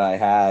brother and I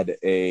had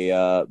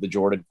the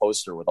Jordan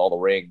poster with all the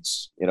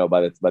rings.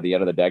 By the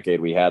end of the decade,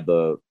 we had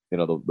the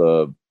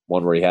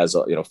one where he has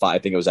five. I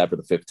think it was after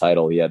the fifth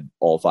title, he had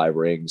all 5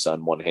 rings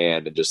on one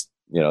hand, and just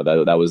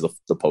that was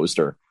the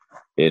poster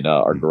in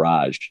our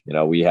garage.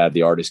 We had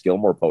the Artis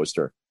Gilmore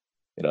poster.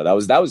 That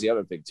was the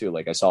other thing too.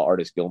 Like, I saw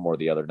Artis Gilmore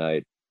the other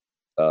night.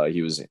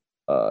 He was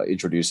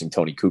introducing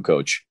Tony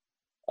Kukoc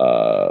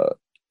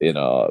in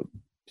a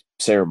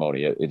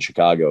ceremony in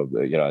Chicago,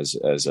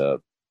 as a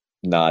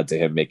nod to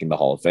him making the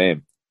Hall of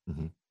Fame.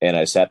 Mm-hmm. And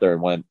I sat there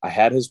and I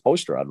had his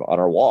poster on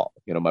our wall.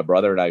 My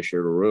brother and I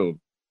shared a room,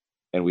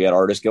 and we had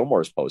Artis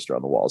Gilmore's poster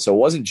on the wall. So it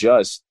wasn't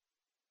just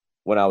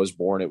when I was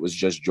born, it was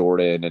just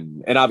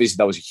Jordan. And obviously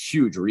that was a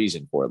huge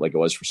reason for it. Like it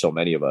was for so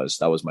many of us.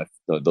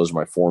 Those were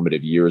my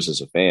formative years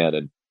as a fan,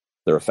 and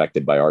they're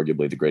affected by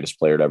arguably the greatest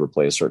player to ever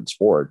play a certain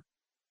sport.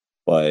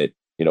 But,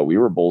 we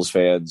were Bulls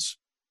fans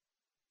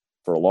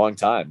for a long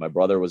time. My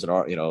brother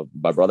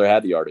my brother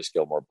had the Artis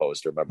Gilmore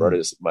poster. My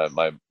brother,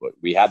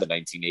 we had the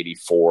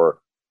 1984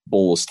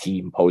 Bulls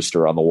team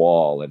poster on the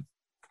wall. And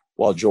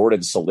while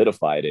Jordan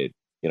solidified it,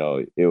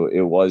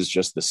 it was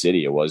just the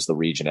city. It was the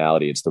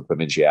regionality. It's the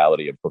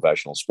provinciality of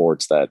professional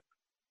sports that,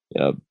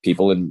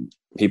 people in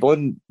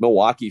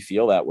Milwaukee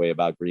feel that way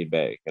about Green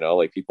Bay.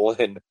 Like people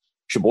in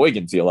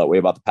Sheboygan feel that way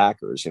about the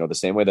Packers. The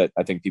same way that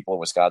I think people in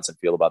Wisconsin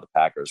feel about the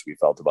Packers, we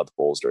felt about the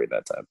Bulls during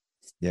that time.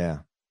 Yeah.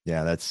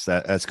 Yeah,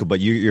 that's cool. But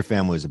your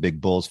family was a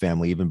big Bulls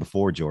family even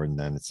before Jordan.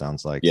 Then it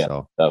sounds like. Yeah,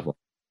 so definitely.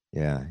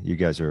 Yeah, you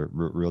guys are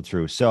real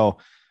true. So,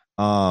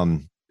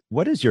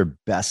 what is your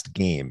best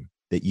game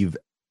that you've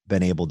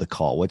been able to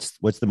call?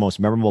 What's the most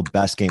memorable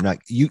best game?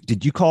 Like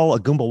did you call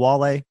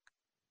Agumbawale,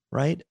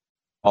 right?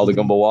 Called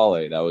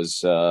Agumbawale. That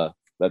was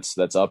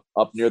that's up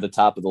near the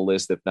top of the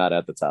list, if not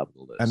at the top of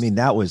the list. I mean,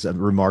 that was a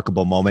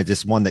remarkable moment.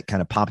 Just one that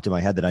kind of popped in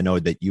my head that I know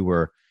that you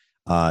were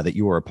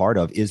a part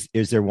of. Is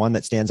there one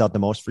that stands out the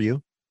most for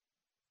you?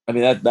 I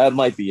mean, that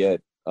might be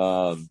it.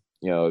 Arike,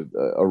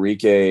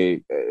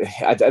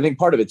 I think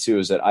part of it too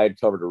is that I had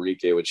covered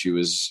Arike when she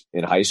was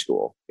in high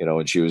school,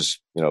 and she was,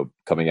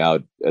 coming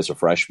out as a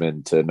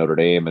freshman to Notre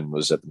Dame and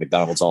was at the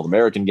McDonald's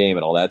All-American game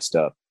and all that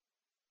stuff.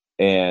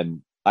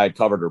 And I had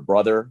covered her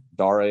brother,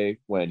 Dare,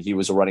 when he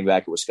was a running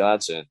back at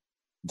Wisconsin,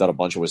 done a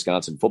bunch of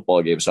Wisconsin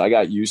football games. So I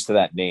got used to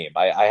that name.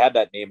 I had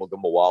that name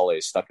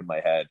Agumbawale stuck in my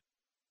head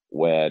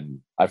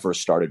when I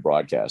first started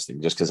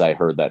broadcasting, just because I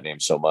heard that name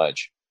so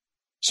much.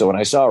 So when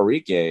I saw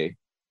Arike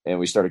and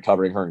we started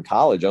covering her in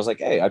college, I was like,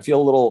 hey, I feel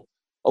a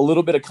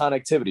little bit of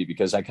connectivity,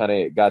 because I kind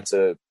of got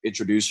to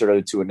introduce her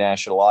to a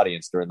national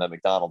audience during that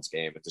McDonald's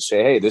game and to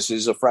say, hey, this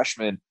is a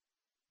freshman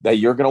that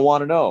you're going to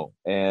want to know.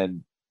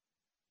 And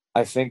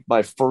I think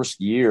my first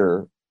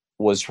year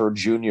was her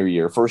junior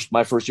year.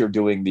 My first year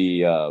doing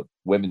the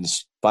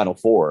women's Final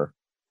Four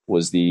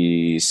was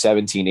the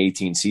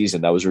 17-18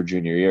 season. That was her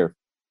junior year.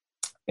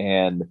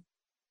 And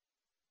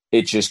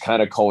it just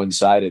kind of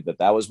coincided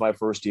that was my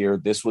first year.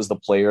 This was the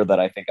player that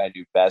I think I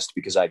knew best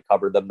because I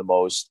covered them the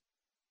most.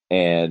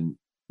 And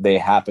they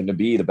happened to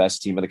be the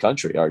best team in the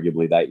country,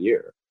 arguably, that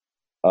year.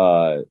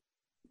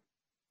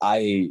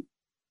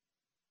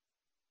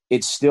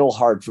 It's still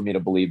hard for me to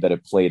believe that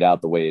it played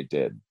out the way it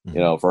did.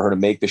 Mm-hmm. For her to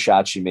make the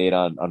shot she made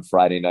on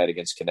Friday night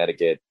against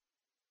Connecticut.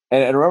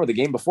 And remember, the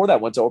game before that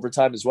went to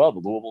overtime as well, the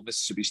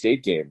Louisville-Mississippi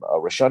State game.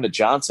 Rashonda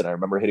Johnson, I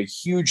remember, hit a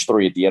huge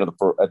three at the end of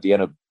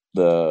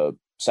the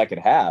second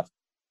half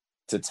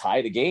to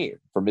tie the game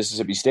for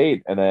Mississippi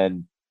State. And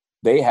then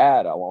they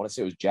had, I want to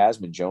say it was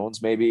Jasmine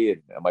Jones, maybe,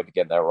 and I might be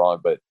getting that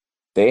wrong, but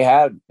they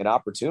had an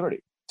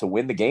opportunity to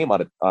win the game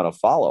on a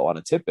follow, on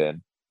a tip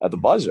in at the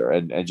buzzer,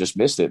 and just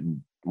missed it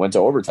and went to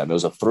overtime. It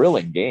was a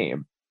thrilling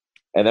game.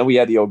 And then we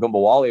had the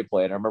Agumbawale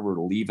play. And I remember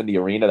leaving the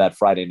arena that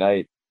Friday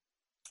night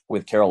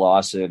with Carol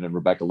Lawson and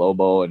Rebecca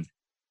Lobo and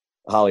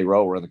Holly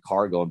Rowe. Were in the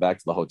car going back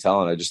to the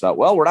hotel. And I just thought,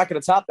 well, we're not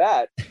going to top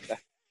that.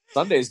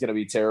 Sunday's going to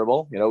be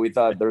terrible. We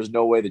thought there was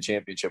no way the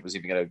championship was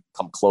even going to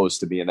come close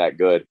to being that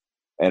good.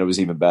 And it was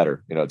even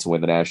better, to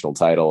win the national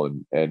title.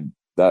 And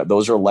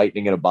those are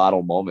lightning in a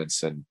bottle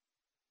moments. And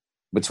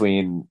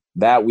between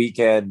that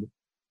weekend,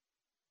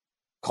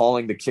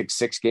 calling the kick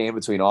six game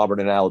between Auburn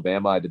and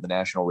Alabama, I did the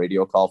national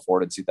radio call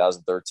for it in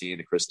 2013,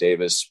 the Chris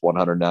Davis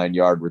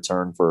 109-yard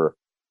return for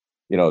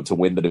to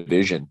win the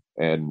division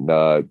and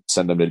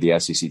send them to the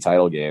SEC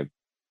title game.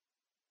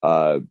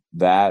 Some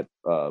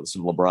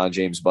LeBron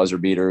James buzzer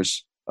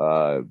beaters,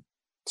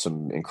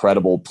 some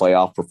incredible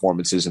playoff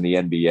performances in the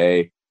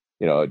NBA.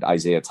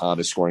 Isaiah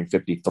Thomas scoring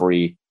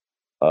 53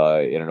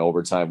 in an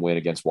overtime win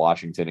against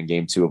Washington in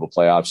Game 2 of a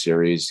playoff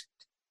series.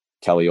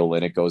 Kelly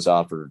Olynyk goes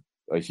off for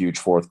a huge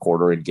fourth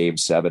quarter in Game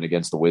 7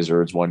 against the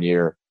Wizards one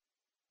year.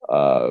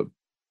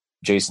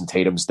 Jason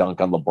Tatum's dunk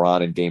on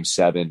LeBron in Game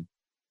 7.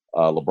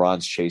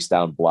 LeBron's chase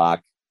down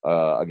block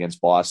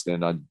against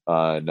Boston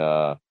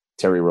on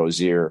Terry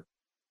Rozier.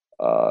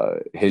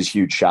 His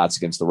huge shots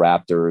against the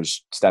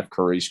Raptors. Steph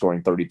Curry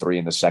scoring 33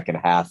 in the second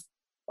half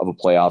of a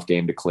playoff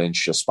game to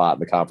clinch a spot in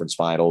the conference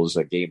finals.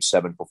 A Game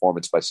 7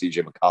 performance by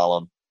CJ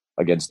McCollum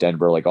against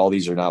Denver. Like, all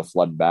these are now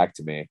flooding back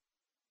to me.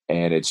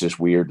 And it's just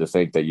weird to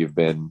think that you've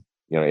been,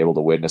 able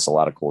to witness a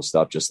lot of cool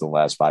stuff just in the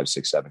last 5,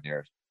 6, 7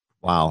 years.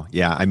 Wow.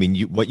 Yeah. I mean,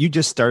 what you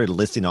just started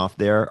listing off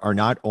there are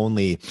not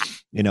only,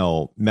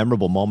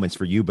 memorable moments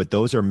for you, but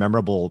those are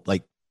memorable,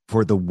 like,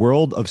 for the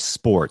world of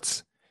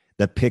sports.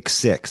 The pick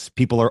six,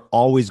 people are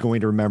always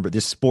going to remember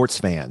this. Sports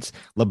fans,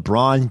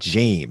 LeBron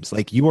James,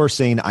 like you are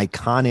saying,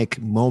 iconic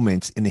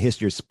moments in the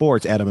history of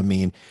sports, Adam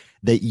Amin,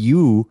 that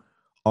you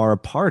are a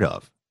part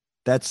of.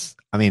 Do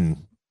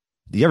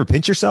you ever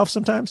pinch yourself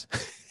sometimes?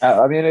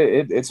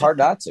 It's hard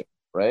not to,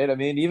 right? I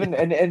mean, even,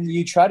 and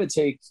you try to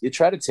take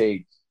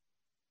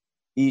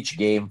each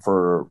game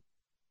for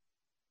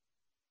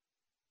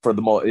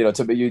the most,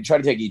 you try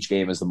to take each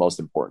game as the most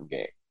important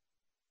game.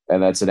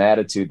 And that's an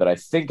attitude that I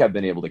think I've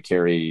been able to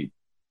carry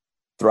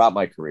throughout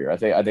my career. I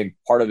think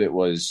part of it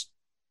was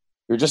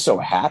you're just so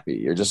happy.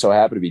 You're just so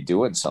happy to be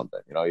doing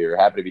something. You're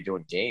happy to be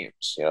doing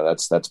games.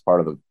 That's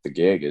part of the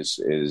gig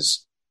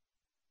is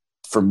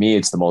for me,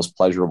 it's the most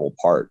pleasurable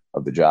part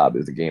of the job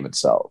is the game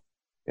itself.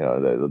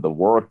 The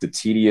work, the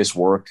tedious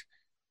work,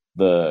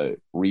 the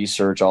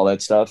research, all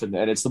that stuff. And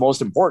it's the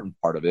most important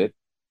part of it.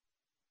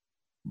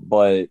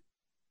 But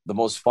the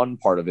most fun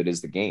part of it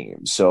is the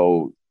game.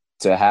 So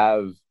to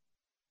have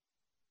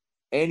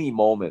any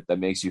moment that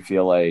makes you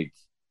feel like,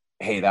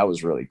 hey, that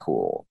was really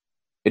cool.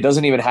 It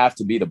doesn't even have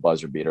to be the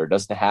buzzer beater. It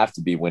doesn't have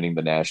to be winning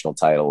the national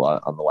title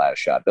on the last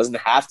shot. It doesn't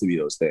have to be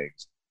those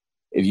things.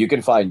 If you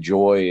can find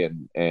joy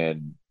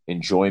and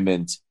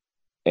enjoyment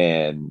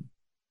and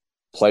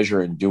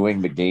pleasure in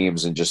doing the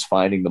games and just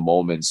finding the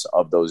moments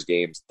of those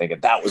games,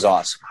 thinking that was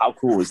awesome. How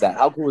cool was that?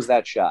 How cool was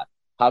that shot?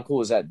 How cool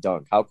was that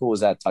dunk? How cool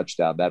was that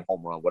touchdown, that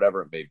home run,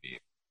 whatever it may be?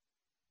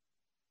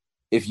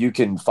 If you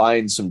can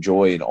find some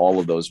joy in all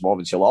of those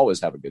moments, you'll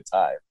always have a good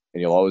time.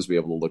 And you'll always be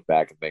able to look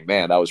back and think,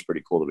 man, that was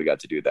pretty cool that we got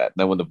to do that. And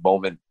then when the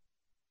moment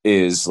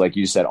is, like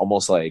you said,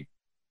 almost like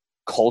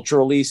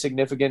culturally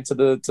significant to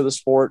the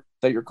sport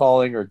that you're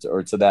calling or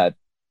to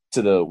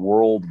the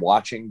world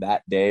watching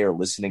that day or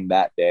listening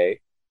that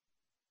day,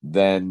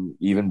 then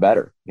even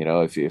better.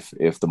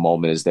 If the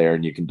moment is there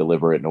and you can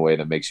deliver it in a way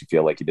that makes you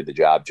feel like you did the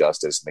job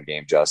justice and the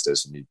game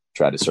justice and you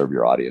try to serve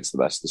your audience the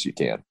best as you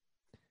can.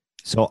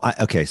 So,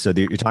 so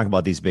you're talking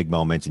about these big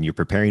moments and you're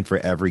preparing for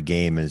every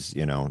game as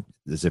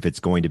if it's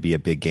going to be a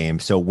big game.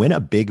 So when a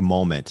big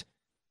moment,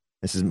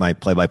 this is my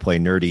play-by-play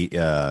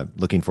nerdy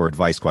looking for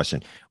advice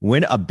question.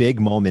 When a big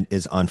moment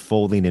is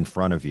unfolding in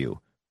front of you,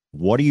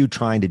 what are you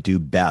trying to do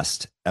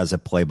best as a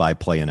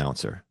play-by-play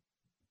announcer?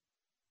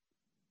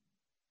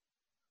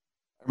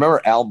 I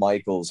remember Al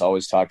Michaels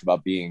always talked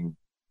about being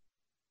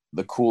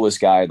the coolest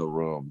guy in the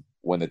room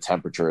when the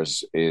temperature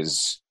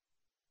is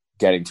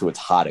getting to its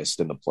hottest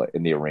in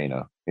the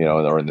arena,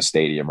 or in the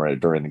stadium or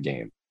during the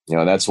game.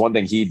 That's one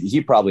thing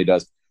he probably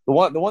does. The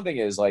one thing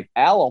is, like,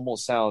 Al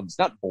almost sounds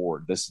not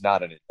bored. This is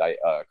not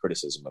a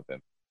criticism of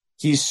him.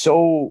 He's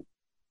so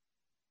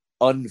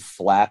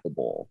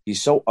unflappable.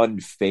 He's so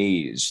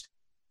unfazed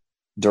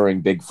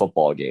during big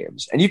football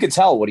games, and you can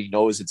tell when he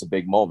knows it's a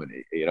big moment.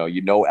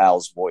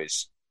 Al's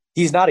voice.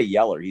 He's not a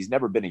yeller. He's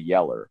never been a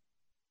yeller.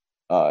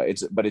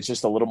 But it's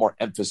just a little more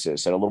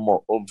emphasis and a little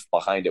more oomph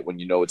behind it when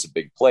you know it's a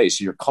big play.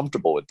 So you're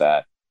comfortable with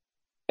that.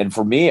 And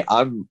for me,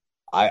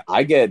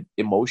 I get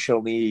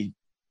emotionally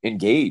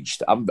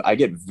engaged. I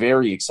get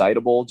very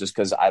excitable just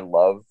because I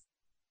love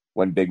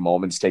when big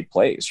moments take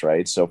place,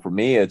 right? So for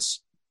me,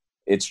 it's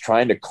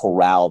trying to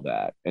corral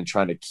that and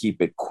trying to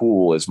keep it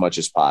cool as much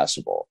as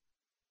possible.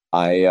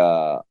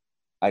 I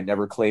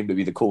never claim to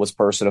be the coolest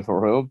person in the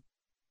room.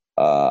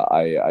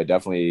 I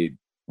definitely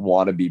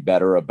want to be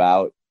better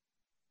about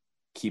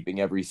keeping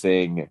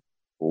everything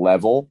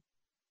level.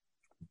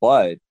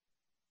 But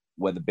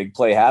when the big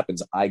play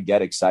happens, I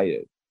get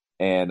excited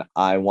and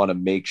I want to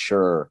make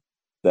sure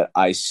that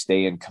I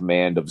stay in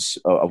command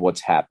of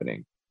what's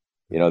happening.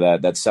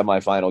 That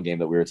semifinal game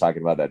that we were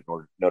talking about, that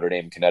Notre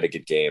Dame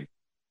Connecticut game,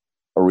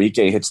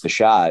 Arike hits the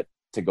shot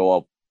to go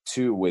up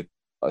 2 with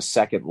a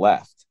second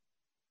left.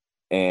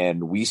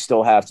 And we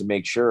still have to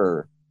make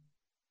sure,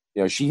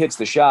 she hits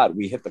the shot,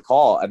 we hit the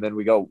call, and then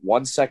we go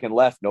 1 second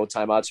left, no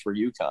timeouts for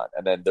UConn.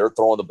 And then they're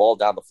throwing the ball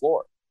down the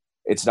floor.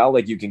 It's not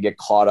like you can get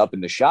caught up in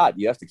the shot.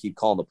 You have to keep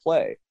calling the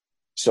play.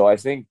 So I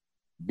think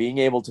being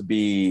able to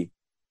be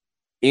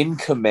in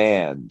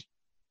command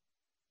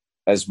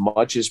as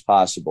much as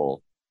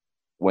possible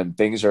when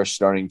things are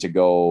starting to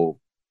get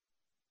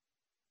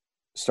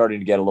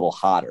a little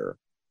hotter.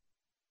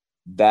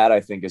 That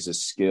I think is a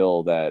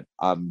skill that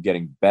I'm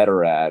getting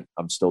better at.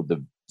 I'm still,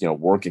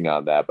 working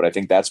on that, but I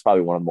think that's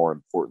probably one of the more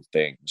important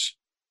things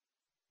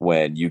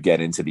when you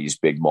get into these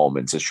big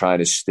moments, is trying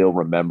to still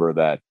remember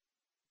that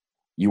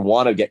you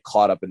want to get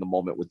caught up in the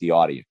moment with the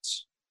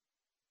audience.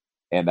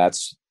 And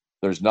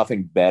there's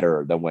nothing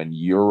better than when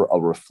you're a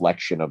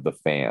reflection of the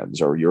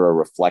fans, or you're a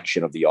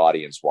reflection of the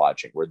audience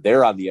watching, where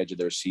they're on the edge of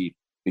their seat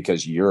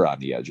because you're on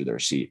the edge of their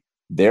seat.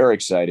 They're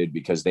excited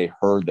because they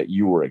heard that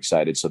you were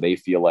excited, so they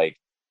feel like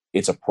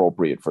it's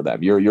appropriate for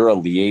them. You're a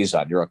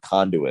liaison, you're a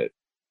conduit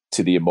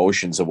to the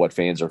emotions of what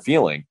fans are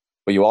feeling,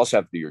 but you also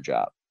have to do your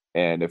job.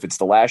 And if it's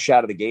the last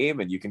shot of the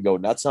game and you can go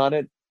nuts on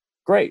it,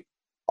 great,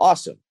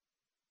 awesome.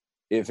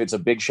 If it's a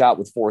big shot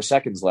with 4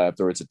 seconds left,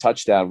 or it's a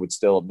touchdown with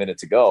still a minute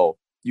to go,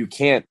 you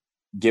can't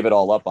give it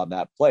all up on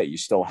that play. You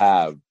still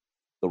have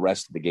the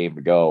rest of the game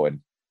to go.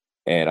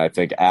 And I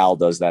think Al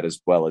does that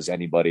as well as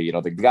anybody.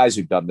 The guys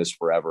who've done this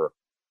forever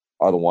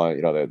are the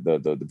one,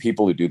 the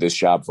people who do this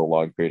job for a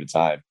long period of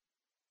time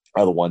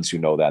are the ones who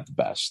know that the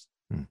best.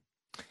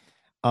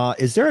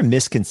 Is there a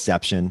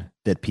misconception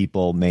that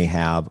people may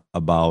have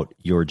about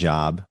your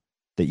job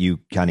that you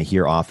kind of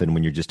hear often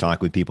when you're just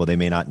talking with people? They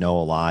may not know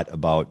a lot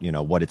about,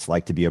 what it's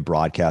like to be a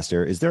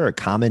broadcaster. Is there a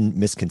common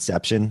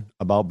misconception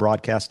about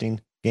broadcasting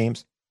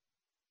games?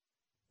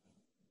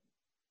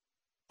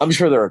 I'm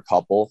sure there are a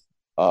couple.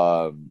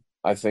 I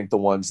think the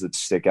ones that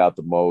stick out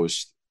the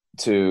most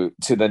to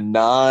the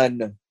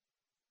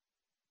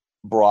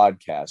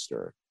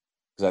non-broadcaster,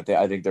 because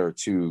I think there are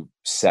two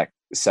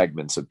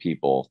segments of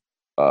people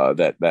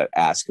that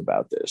ask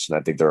about this, and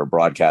I think there are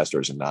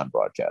broadcasters and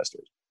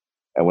non-broadcasters.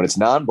 And when it's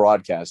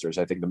non-broadcasters,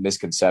 I think the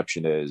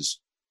misconception is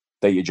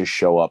that you just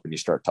show up and you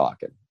start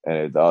talking,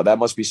 and that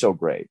must be so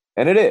great,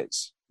 and it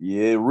is.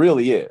 It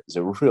really is.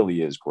 It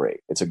really is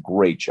great. It's a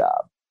great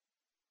job,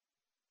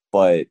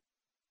 but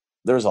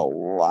there's a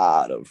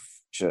lot of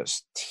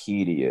just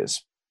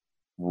tedious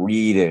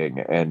reading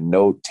and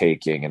note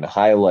taking and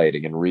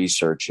highlighting and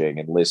researching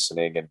and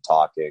listening and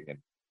talking. And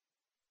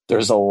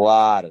there's a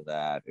lot of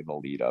that in the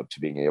lead up to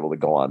being able to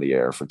go on the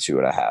air for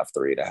 2.5,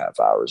 3.5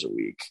 hours a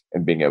week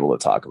and being able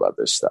to talk about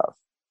this stuff.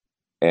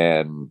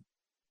 And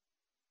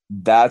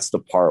that's the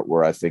part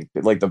where I think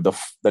like the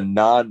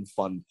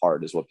non-fun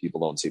part is what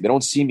people don't see. They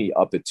don't see me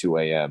up at 2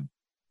 a.m.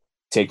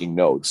 taking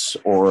notes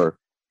or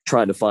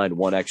trying to find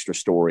one extra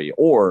story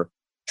or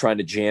trying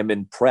to jam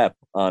in prep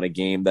on a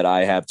game that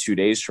I have 2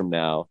 days from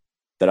now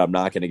that I'm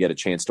not going to get a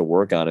chance to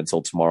work on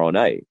until tomorrow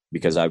night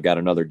because I've got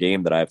another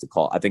game that I have to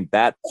call. I think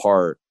that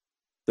part,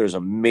 there's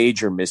a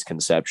major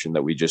misconception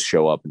that we just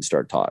show up and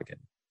start talking.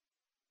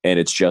 And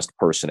it's just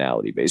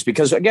personality based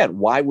because again,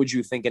 why would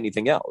you think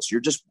anything else? You're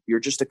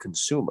just a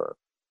consumer.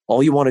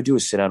 All you want to do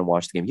is sit down and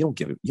watch the game. You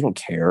don't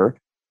care.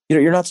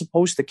 You're not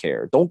supposed to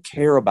care. Don't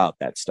care about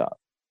that stuff.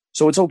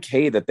 So it's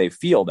okay that they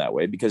feel that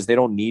way because they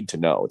don't need to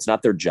know. It's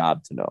not their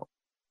job to know.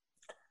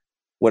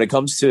 When it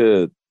comes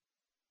to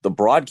the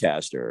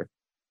broadcaster,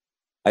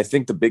 I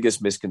think the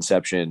biggest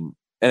misconception,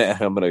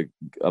 and I'm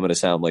gonna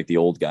sound like the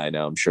old guy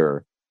now, I'm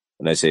sure,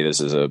 and I say this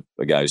as a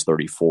guy who's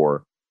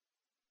 34.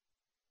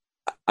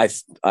 I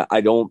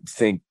don't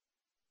think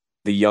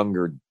the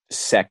younger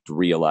sect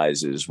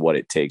realizes what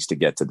it takes to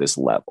get to this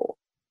level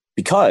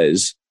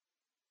because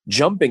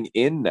jumping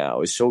in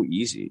now is so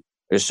easy.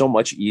 It's so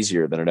much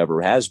easier than it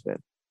ever has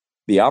been.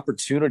 The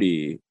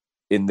opportunity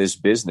in this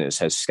business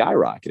has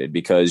skyrocketed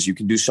because you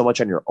can do so much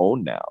on your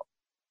own now.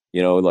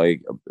 I've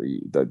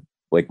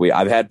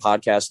had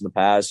podcasts in the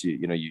past.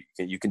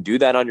 You can do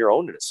that on your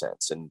own in a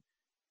sense,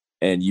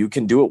 and you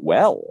can do it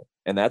well.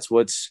 And that's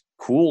what's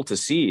cool to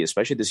see,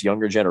 especially this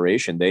younger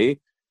generation.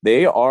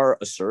 They are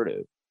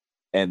assertive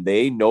and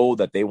they know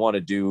that they want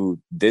to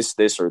do this,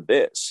 or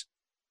this.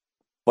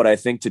 But I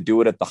think to do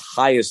it at the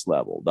highest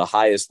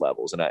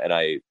levels, and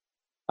I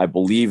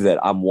believe that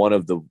I'm one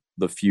of the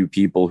few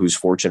people who's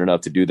fortunate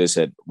enough to do this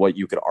at what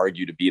you could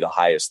argue to be the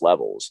highest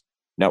levels.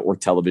 Network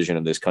television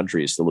in this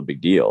country is still a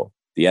big deal.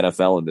 The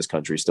NFL in this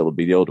country is still a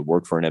big deal. To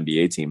work for an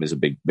NBA team is a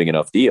big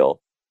enough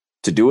deal.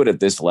 To do it at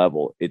this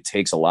level, it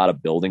takes a lot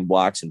of building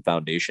blocks and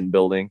foundation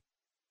building.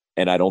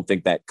 And I don't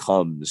think that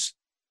comes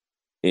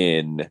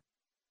in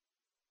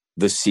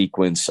the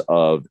sequence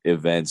of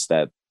events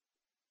that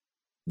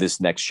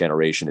this next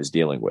generation is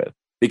dealing with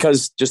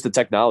because just the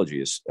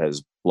technology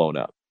has blown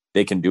up.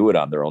 They can do it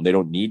on their own. They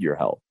don't need your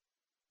help.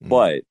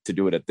 But to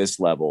do it at this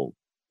level,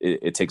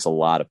 it takes a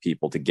lot of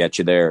people to get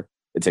you there.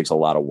 It takes a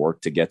lot of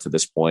work to get to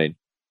this point,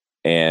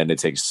 and it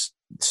takes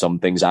some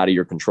things out of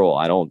your control.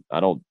 I don't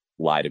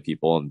lie to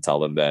people and tell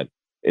them that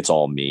it's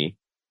all me.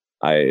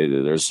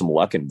 There's some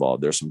luck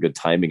involved. There's some good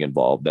timing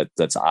involved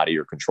that's out of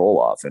your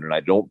control often. And I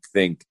don't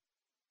think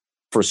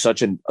for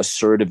such an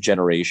assertive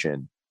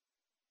generation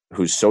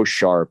who's so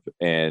sharp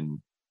and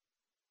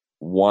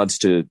wants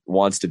to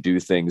do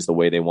things the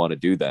way they want to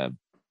do them,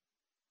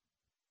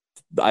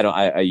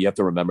 you have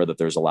to remember that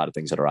there's a lot of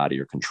things that are out of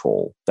your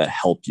control that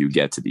help you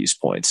get to these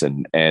points.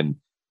 And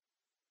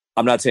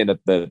I'm not saying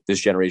that this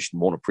generation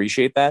won't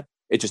appreciate that.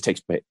 It just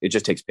takes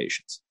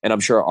patience. And I'm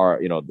sure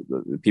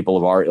the people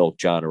of our ilk,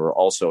 John, were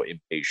also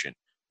impatient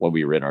when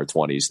we were in our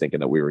 20s, thinking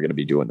that we were going to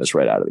be doing this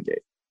right out of the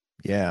gate.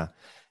 Yeah.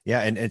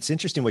 Yeah. And it's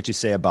interesting what you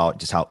say about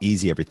just how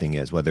easy everything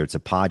is, whether it's a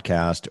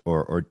podcast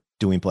or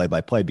doing play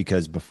by play,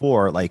 because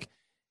before, like,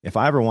 if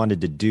I ever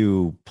wanted to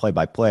do play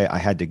by play, I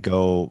had to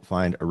go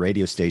find a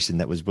radio station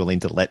that was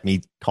willing to let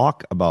me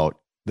talk about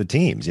the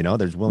teams.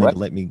 There's willing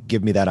to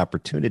give me that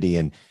opportunity.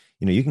 And,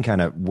 you can kind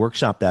of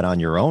workshop that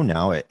on your own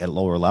now at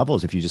lower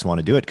levels if you just want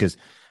to do it. Cause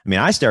I mean,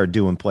 I started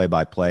doing play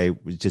by play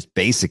was just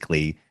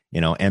basically,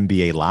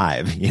 NBA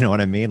Live. You know what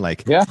I mean?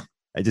 Like, yeah.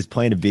 I just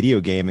playing a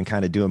video game and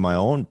kind of doing my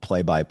own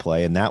play by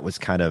play. And that was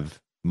kind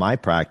of my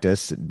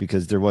practice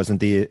because there wasn't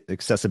the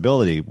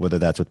accessibility, whether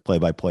that's with play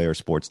by play or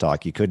sports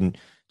talk. You couldn't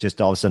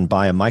just all of a sudden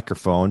buy a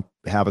microphone,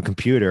 have a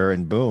computer,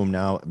 and boom,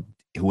 now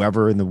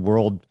whoever in the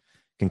world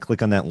can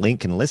click on that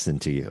link and listen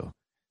to you.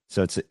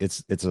 So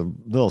it's a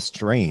little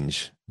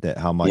strange that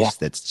how much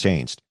that's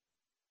changed.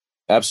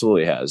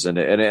 Absolutely has. And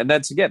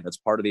that's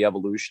part of the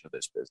evolution of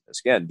this business.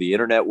 Again, the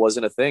internet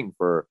wasn't a thing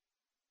for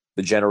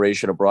the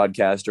generation of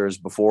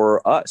broadcasters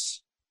before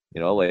us.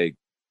 Like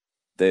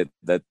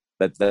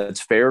that's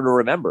fair to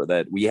remember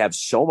that we have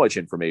so much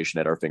information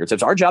at our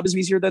fingertips. Our job is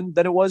easier than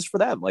it was for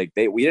them. Like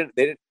they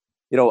didn't,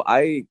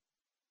 I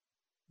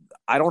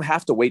don't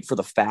have to wait for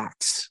the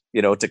fax,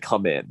 to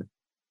come in.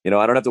 I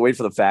don't have to wait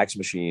for the fax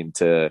machine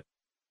to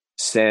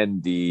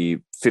send the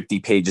 50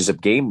 pages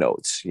of game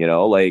notes.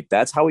 Like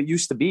that's how it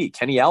used to be.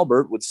 Kenny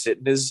Albert would sit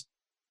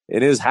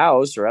in his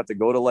house or have to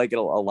go to like a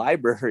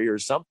library or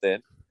something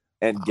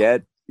and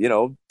get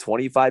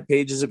 25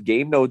 pages of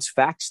game notes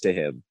faxed to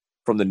him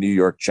from the New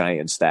York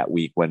Giants that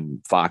week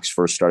when Fox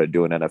first started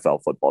doing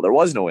NFL football. There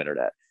was no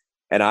internet.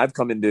 And I've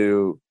come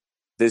into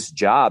this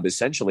job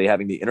essentially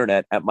having the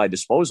internet at my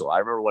disposal. I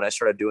remember when I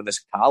started doing this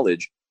in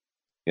college,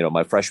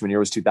 my freshman year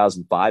was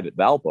 2005 at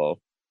Valpo.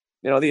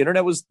 The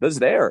internet was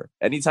there.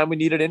 Anytime we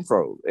needed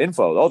info.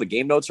 Oh, the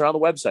game notes are on the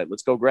website.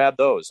 Let's go grab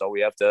those. Oh,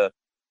 we have to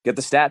get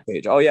the stat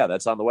page. Oh yeah,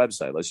 that's on the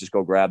website. Let's just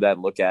go grab that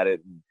and look at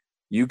it.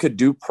 You could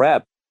do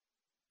prep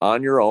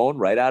on your own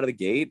right out of the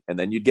gate, and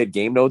then you'd get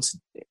game notes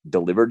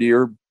delivered to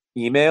your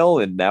email,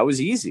 and that was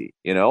easy,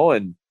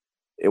 and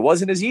it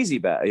wasn't as easy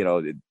back,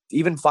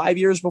 even 5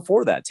 years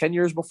before that, 10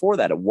 years before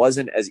that, it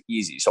wasn't as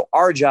easy. So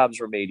our jobs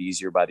were made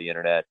easier by the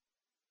internet.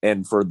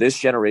 And for this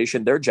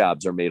generation, their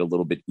jobs are made a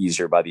little bit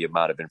easier by the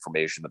amount of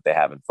information that they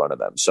have in front of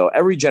them. So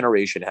every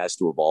generation has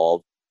to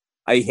evolve.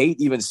 I hate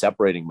even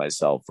separating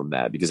myself from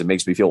that because it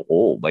makes me feel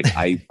old. Like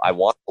I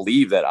want to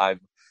believe that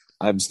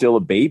I'm still a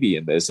baby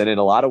in this. And in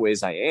a lot of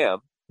ways I am.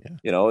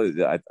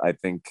 Yeah. I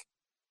think,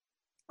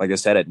 like I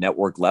said, at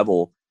network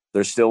level,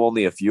 there's still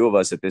only a few of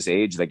us at this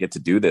age that get to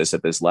do this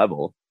at this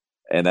level.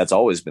 And that's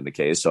always been the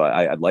case. So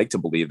I'd like to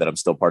believe that I'm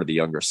still part of the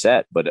younger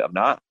set, but I'm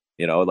not.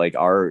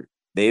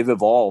 They've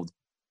evolved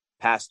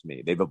past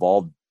me. They've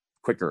evolved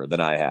quicker than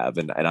I have.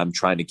 And I'm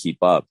trying to keep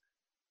up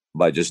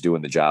by just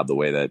doing the job the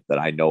way that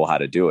I know how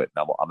to do it.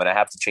 And I'm going to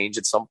have to change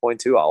at some point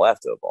too. I'll have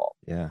to evolve.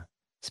 Yeah.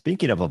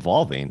 Speaking of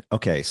evolving.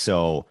 Okay.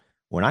 So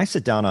when I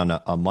sit down on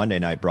a Monday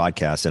night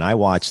broadcast and I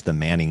watch the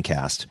Manning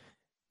cast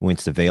when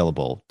it's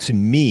available, to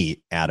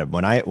me, Adam,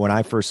 when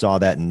I first saw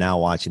that and now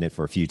watching it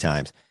for a few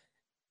times,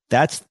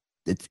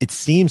 it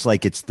seems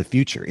like it's the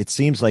future. It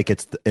seems like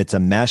it's a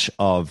mesh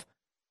of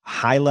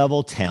high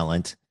level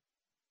talent,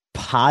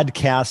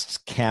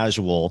 podcasts,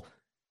 casual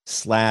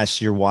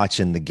 / you're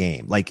watching the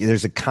game. Like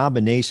there's a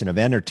combination of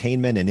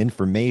entertainment and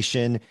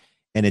information,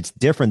 and it's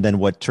different than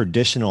what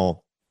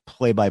traditional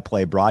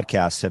play-by-play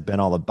broadcasts have been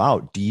all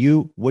about.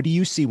 What do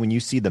you see when you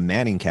see the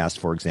Manning cast,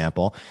 for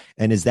example?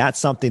 And is that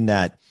something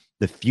that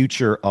the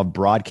future of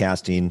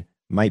broadcasting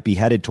might be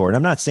headed toward?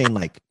 I'm not saying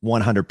like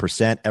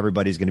 100%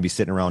 everybody's going to be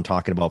sitting around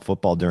talking about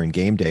football during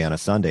game day on a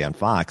Sunday on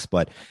Fox,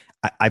 but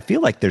I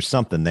feel like there's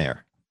something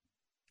there.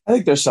 I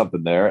think there's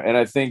something there. And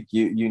I think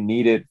you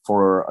need it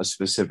for a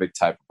specific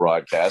type of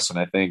broadcast. And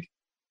I think,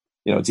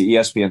 to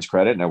ESPN's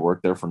credit, and I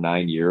worked there for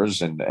 9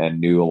 years and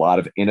knew a lot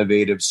of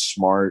innovative,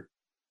 smart,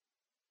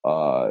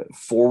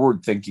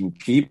 forward-thinking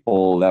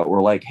people that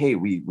were like, hey,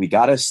 we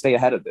got to stay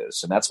ahead of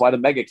this. And that's why the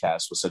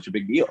megacast was such a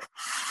big deal.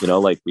 We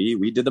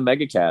did the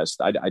megacast.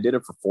 I did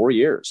it for 4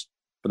 years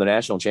for the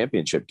national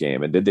championship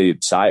game and I did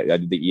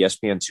the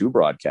ESPN2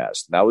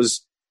 broadcast. And that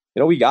was,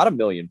 we got 1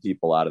 million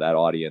people out of that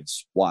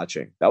audience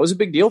watching. That was a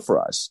big deal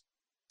for us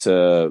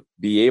to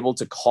be able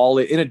to call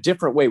it in a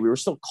different way. We were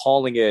still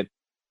calling it.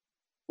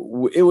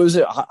 It was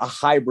a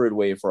hybrid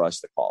way for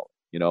us to call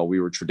it. We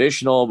were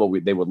traditional,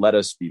 but they would let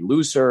us be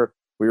looser.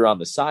 We were on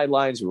the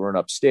sidelines. We weren't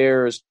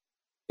upstairs.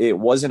 It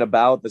wasn't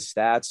about the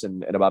stats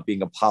and about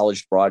being a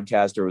polished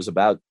broadcaster. It was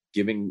about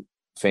giving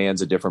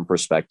fans a different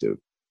perspective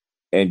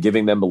and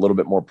giving them a little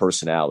bit more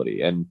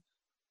personality. And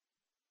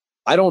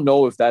I don't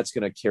know if that's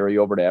going to carry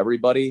over to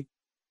everybody.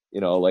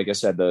 Like I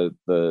said, the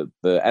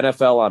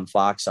NFL on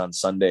Fox on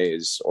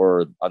Sundays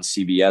or on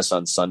CBS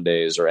on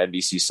Sundays or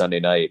NBC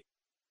Sunday night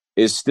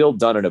is still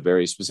done in a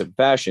very specific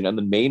fashion. And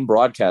the main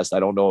broadcast,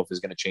 I don't know if is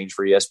going to change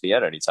for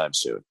ESPN anytime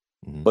soon.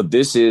 Mm-hmm. But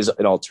this is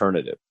an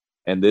alternative,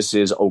 and this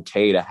is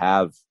okay to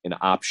have an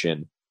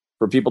option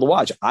for people to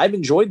watch. I've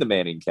enjoyed the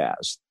Manning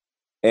cast,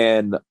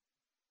 and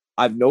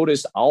I've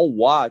noticed I'll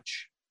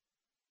watch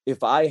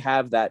if I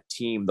have that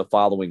team the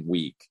following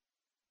week.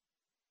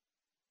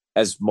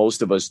 As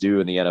most of us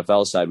do in the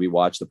NFL side, we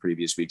watch the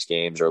previous week's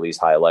games or at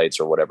least highlights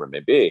or whatever it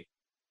may be.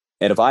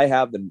 And if I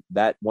have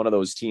that one of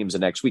those teams the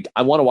next week,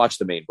 I want to watch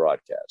the main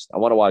broadcast. I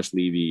want to watch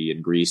Levy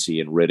and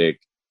Greasy and Riddick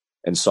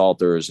and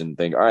Salters and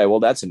think, all right, well,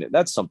 that's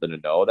something to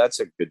know.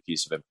 That's a good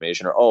piece of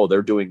information. Or, oh,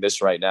 they're doing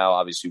this right now.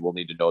 Obviously, we'll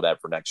need to know that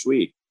for next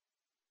week.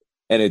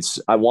 And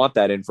I want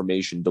that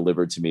information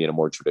delivered to me in a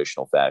more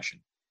traditional fashion.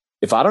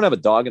 If I don't have a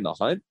dog in the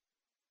hunt,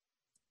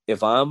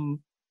 if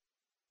I'm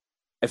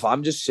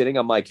just sitting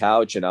on my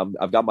couch and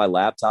I've got my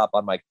laptop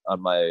on my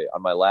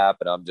lap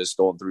and I'm just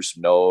going through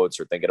some notes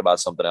or thinking about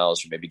something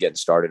else or maybe getting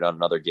started on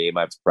another game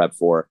I have to prep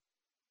for,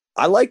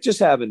 I like just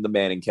having the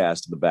Manning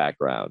cast in the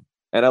background.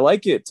 And I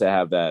like it to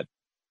have that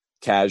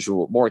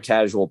more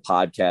casual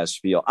podcast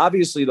feel.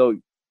 Obviously, though,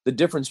 the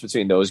difference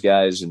between those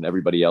guys and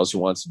everybody else who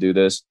wants to do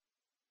this,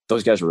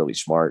 those guys are really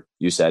smart.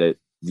 You said it.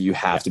 You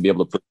have to be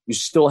able to, you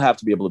still have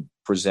to be able to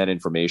present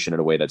information in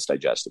a way that's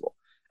digestible.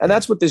 And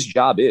that's what this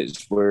job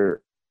is,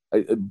 where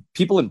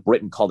people in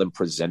Britain call them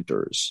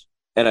presenters.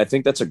 And I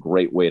think that's a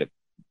great way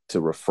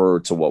to refer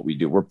to what we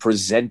do. We're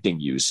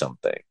presenting you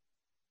something.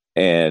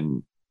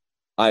 And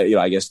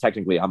I guess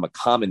technically I'm a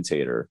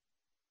commentator,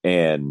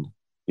 and,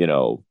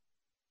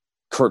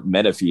 Kurt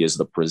Menefee is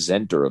the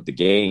presenter of the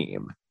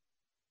game,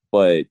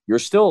 but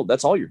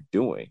that's all you're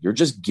doing. You're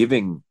just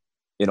giving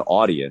an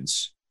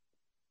audience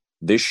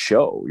this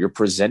show. You're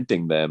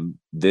presenting them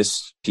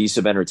this piece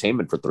of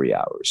entertainment for 3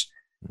 hours.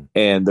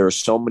 And there are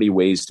so many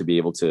ways to be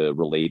able to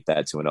relate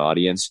that to an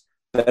audience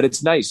that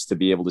it's nice to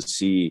be able to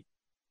see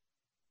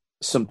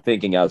some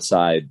thinking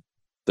outside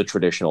the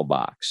traditional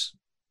box.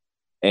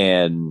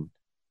 And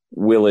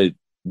will it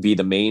be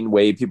the main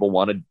way people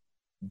want to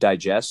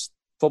digest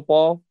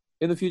football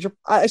in the future?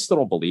 I still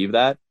don't believe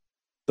that.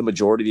 The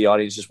majority of the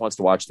audience just wants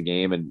to watch the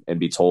game and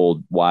be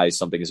told why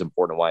something is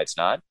important and why it's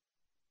not.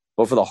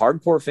 But for the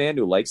hardcore fan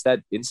who likes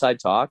that inside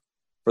talk,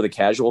 for the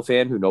casual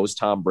fan who knows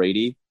Tom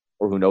Brady,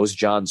 or who knows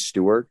Jon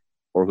Stewart,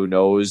 or who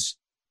knows,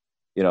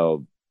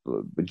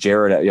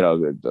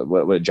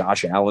 Jared,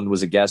 Josh Allen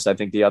was a guest, I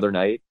think, the other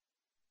night.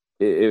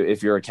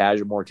 If you're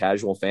a more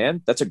casual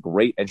fan, that's a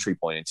great entry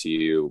point into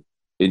you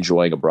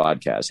enjoying a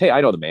broadcast. Hey,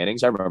 I know the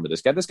Mannings. I remember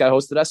this guy. This guy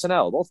hosted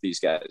SNL. Both these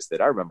guys did.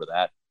 I remember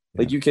that. Yeah.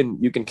 Like you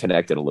can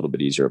connect in a little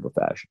bit easier of a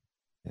fashion.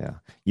 Yeah.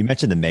 You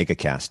mentioned the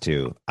MegaCast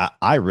too.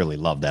 I really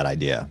love that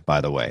idea,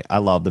 by the way. I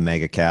love the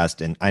MegaCast.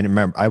 And I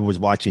remember I was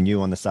watching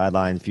you on the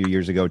sideline a few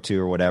years ago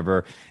too, or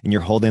whatever, and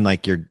you're holding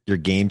like your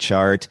game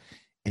chart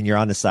and you're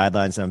on the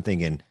sidelines. And I'm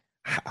thinking,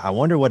 I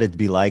wonder what it'd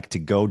be like to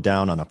go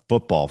down on a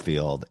football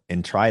field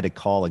and try to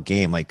call a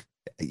game. Like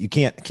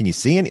can you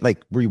see any,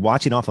 like, were you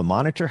watching off a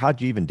monitor?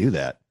 How'd you even do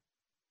that?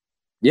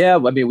 Yeah,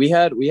 I mean, we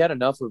had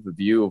enough of a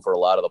view for a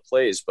lot of the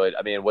plays, but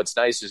I mean, what's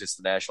nice is it's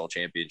the national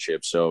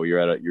championship, so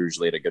you're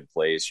usually at a good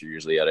place. You're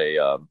usually at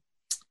a,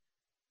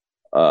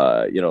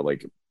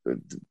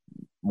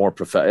 more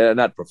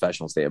not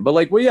professional stadium,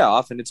 but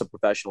often it's a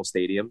professional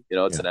stadium.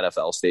 It's an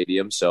NFL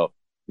stadium, so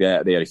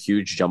yeah, they had a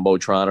huge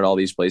jumbotron at all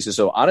these places.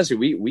 So honestly,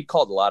 we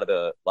called a lot of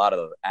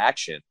the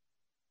action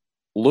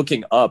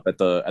looking up at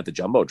the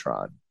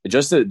jumbotron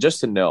just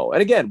to know.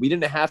 And again, we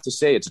didn't have to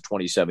say it's a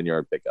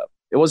 27-yard pickup.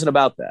 It wasn't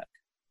about that.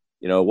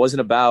 It wasn't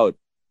about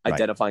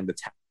identifying the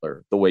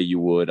tackler the way you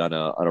would on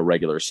a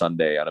regular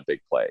Sunday on a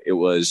big play. It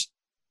was,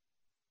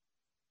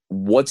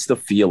 what's the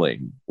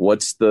feeling?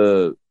 What's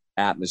the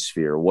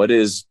atmosphere? What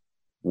does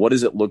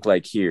it look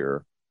like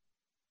here?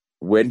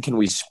 When can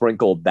we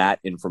sprinkle that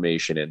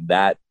information in,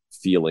 that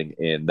feeling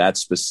in, that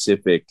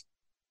specific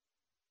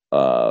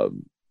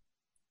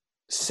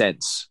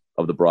sense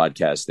of the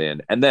broadcast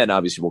in? And then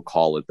obviously we'll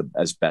call it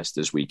as best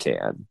as we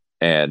can.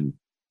 And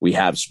we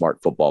have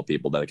smart football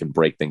people that can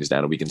break things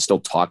down, and we can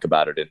still talk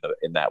about it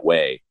in that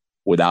way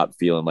without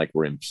feeling like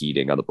we're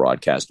impeding on the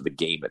broadcast of the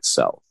game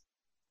itself.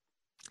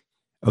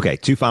 Okay,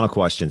 2 final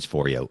questions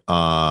for you.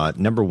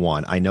 Number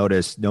one, I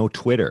noticed no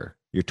Twitter.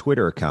 Your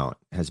Twitter account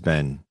has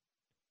been,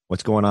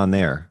 what's going on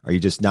there? Are you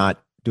just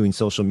not doing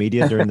social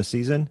media during the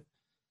season?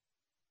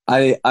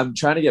 I'm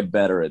trying to get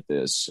better at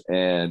this,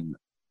 and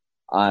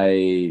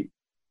I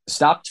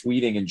stopped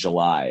tweeting in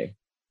July.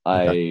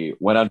 Okay. I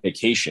went on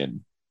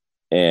vacation.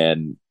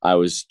 And I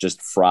was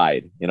just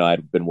fried.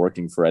 I'd been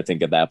working for, I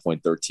think at that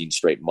point, 13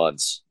 straight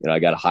months. I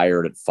got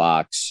hired at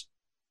Fox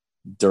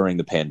during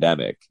the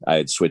pandemic. I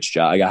had switched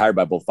jobs. I got hired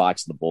by both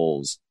Fox and the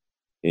Bulls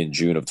in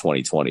June of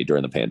 2020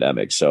 during the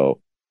pandemic.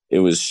 So it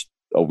was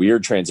a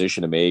weird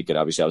transition to make. And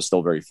obviously I was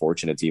still very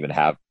fortunate to even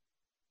have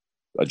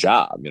a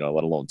job,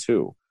 let alone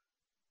 2.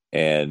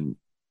 And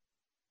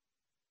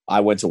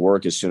I went to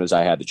work as soon as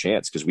I had the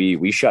chance, because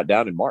we shut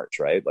down in March,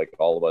 right? Like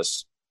all of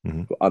us.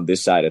 Mm-hmm. On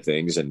this side of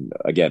things. And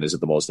again, is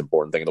it the most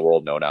important thing in the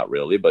world? No, not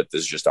really. But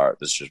this is just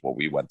what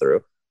we went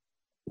through.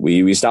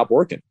 We stopped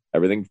working.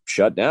 Everything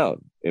shut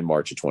down in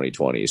March of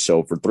 2020.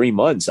 So for 3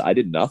 months, I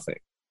did nothing.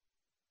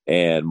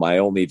 And my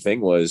only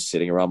thing was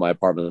sitting around my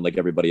apartment like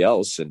everybody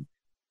else. And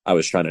I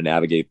was trying to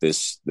navigate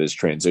this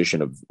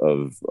transition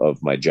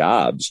of my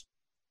jobs.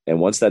 And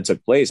once that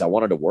took place, I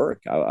wanted to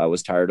work. I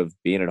was tired of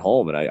being at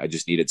home, and I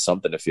just needed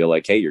something to feel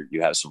like, hey,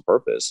 you have some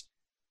purpose.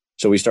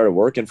 So we started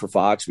working for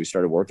Fox. We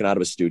started working out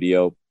of a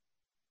studio,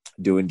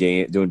 doing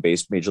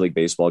Major League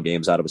Baseball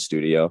games out of a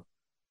studio.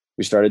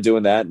 We started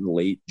doing that in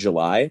late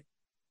July,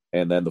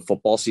 and then the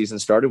football season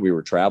started. We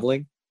were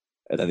traveling,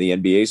 and then the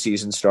NBA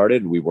season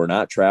started. We were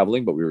not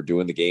traveling, but we were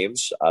doing the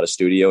games out of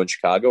studio in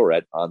Chicago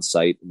or on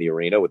site in the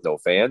arena with no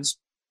fans.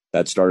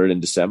 That started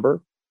in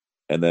December.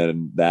 And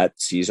then that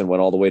season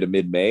went all the way to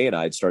mid-May, and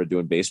I'd started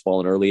doing baseball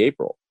in early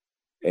April.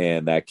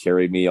 And that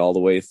carried me all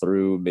the way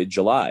through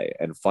mid-July.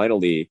 And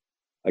finally,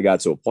 I got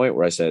to a point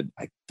where I said,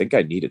 I think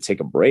I need to take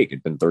a break.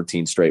 It'd been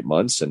 13 straight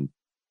months. And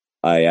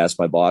I asked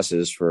my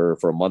bosses for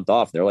a month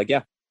off. They're like,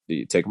 yeah,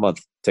 take a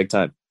month, take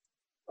time.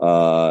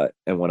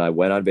 And when I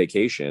went on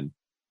vacation,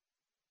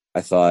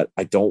 I thought,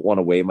 I don't want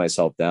to weigh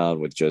myself down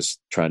with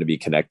just trying to be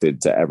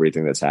connected to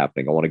everything that's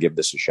happening. I want to give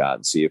this a shot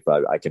and see if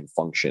I can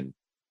function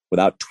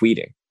without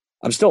tweeting.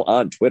 I'm still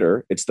on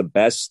Twitter. It's the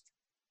best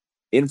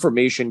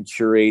information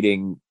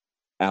curating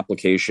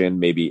application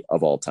maybe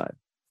of all time.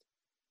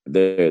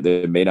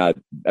 They may not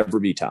ever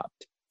be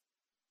topped.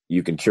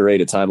 You can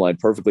curate a timeline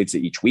perfectly to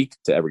each week,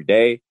 to every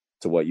day,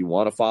 to what you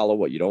want to follow,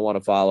 what you don't want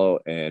to follow.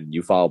 And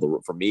you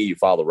follow you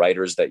follow the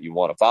writers that you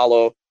want to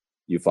follow.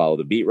 You follow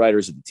the beat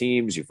writers of the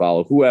teams. You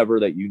follow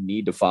whoever that you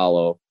need to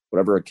follow,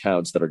 whatever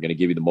accounts that are going to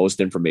give you the most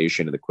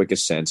information in the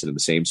quickest sense and in the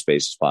same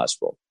space as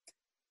possible.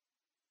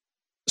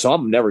 So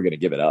I'm never going to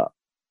give it up,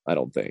 I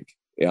don't think.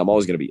 I'm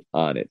always going to be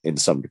on it in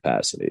some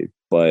capacity.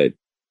 But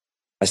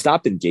I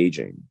stopped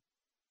engaging.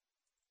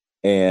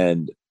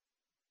 And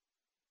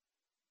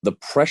the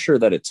pressure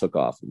that it took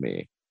off of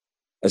me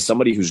as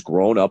somebody who's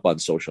grown up on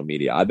social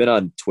media, I've been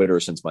on Twitter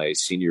since my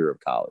senior year of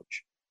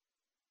college,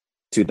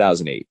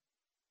 2008.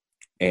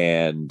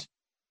 And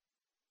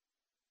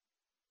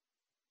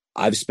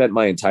I've spent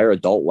my entire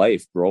adult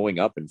life growing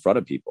up in front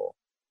of people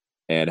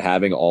and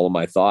having all of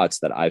my thoughts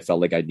that I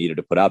felt like I needed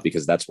to put out,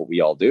 because that's what we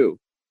all do,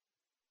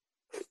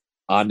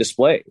 on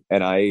display.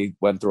 And I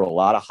went through a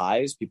lot of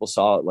highs. People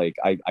saw, like,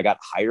 I got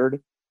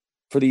hired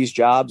for these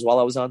jobs while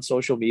I was on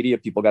social media.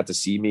 People got to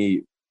see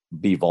me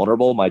be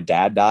vulnerable. My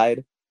dad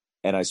died,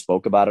 and I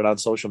spoke about it on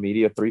social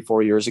media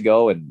 3-4 years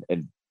ago, and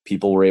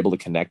people were able to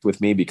connect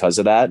with me because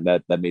of that. And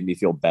that made me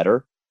feel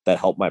better. That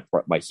helped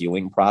my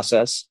healing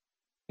process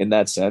in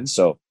that sense.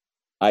 So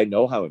I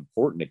know how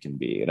important it can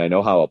be, and I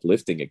know how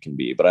uplifting it can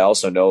be, but I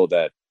also know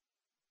that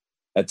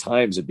at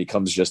times it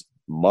becomes just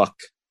muck.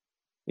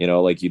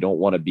 Like, you don't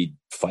want to be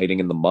fighting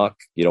in the muck.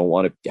 You don't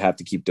want to have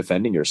to keep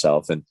defending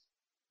yourself. And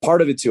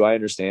part of it too, I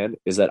understand,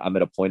 is that I'm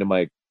at a point in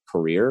my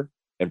career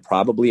and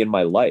probably in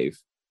my life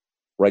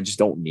where I just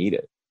don't need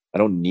it. I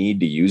don't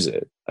need to use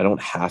it. I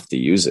don't have to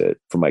use it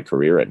for my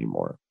career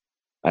anymore.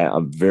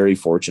 I'm very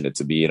fortunate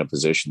to be in a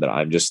position that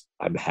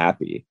I'm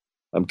happy.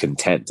 I'm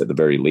content, at the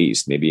very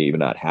least, maybe even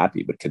not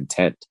happy, but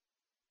content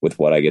with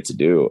what I get to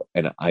do.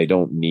 And I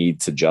don't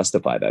need to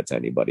justify that to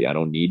anybody. I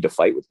don't need to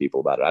fight with people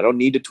about it. I don't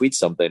need to tweet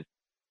something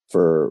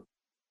for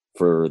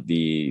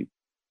that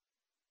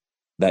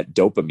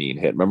dopamine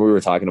hit. Remember, we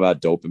were talking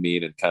about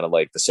dopamine and kind of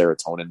like the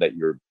serotonin that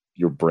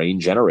your brain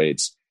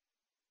generates.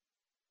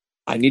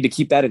 I need to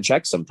keep that in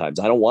check sometimes.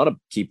 I don't want to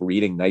keep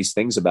reading nice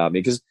things about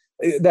me, because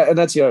and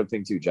that's the other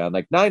thing too, John.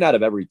 Like, 9 out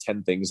of every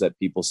 10 things that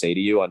people say to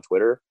you on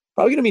Twitter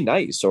probably going to be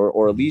nice,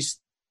 or at least,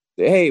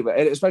 hey,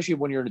 especially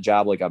when you're in a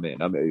job like I'm in.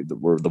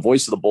 We're the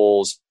voice of the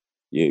Bulls.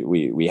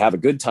 We have a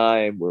good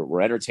time. We're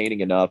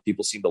entertaining enough.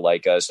 People seem to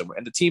like us,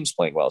 and the team's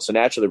playing well. So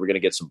naturally, we're going to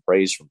get some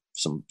praise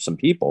from some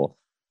people.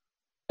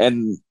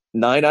 And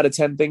 9 out of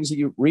 10 things that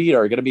you read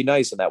are going to be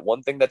nice, and that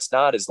one thing that's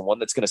not is the one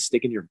that's going to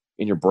stick in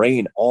your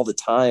brain all the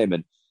time.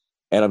 And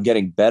I'm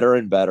getting better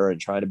and better and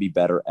trying to be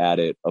better at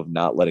it, of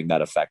not letting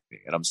that affect me.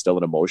 And I'm still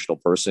an emotional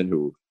person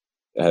who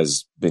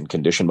has been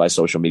conditioned by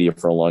social media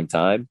for a long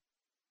time.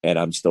 And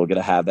I'm still going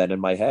to have that in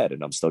my head,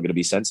 and I'm still going to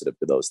be sensitive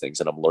to those things.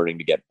 And I'm learning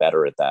to get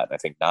better at that. And I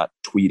think not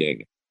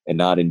tweeting and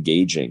not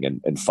engaging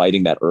and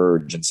fighting that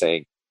urge and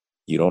saying,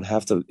 you don't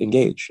have to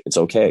engage. It's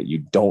okay. You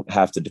don't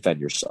have to defend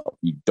yourself.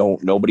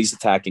 Nobody's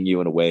attacking you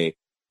in a way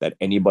that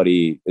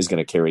anybody is going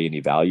to carry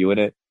any value in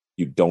it.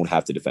 You don't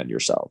have to defend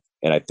yourself.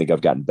 And I think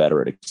I've gotten better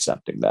at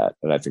accepting that.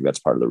 And I think that's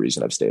part of the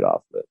reason I've stayed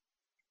off of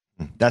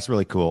it. That's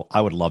really cool.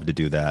 I would love to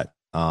do that.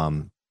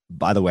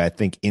 By the way, I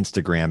think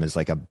Instagram is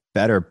like a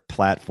better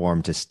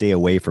platform to stay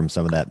away from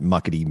some of that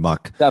muckety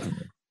muck.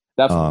 Definitely.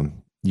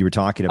 You were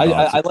talking about.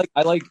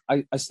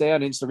 I stay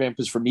on Instagram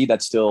because for me,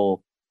 that's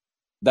still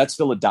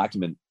a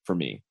document for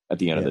me at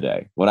the end of the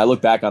day. When I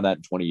look back on that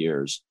in 20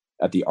 years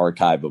at the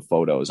archive of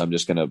photos, I'm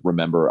just going to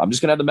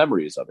have the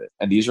memories of it.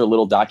 And these are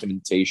little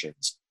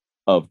documentations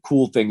of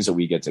cool things that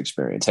we get to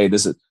experience. Hey,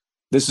 this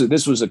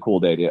was a cool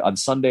day. On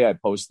Sunday, I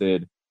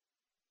posted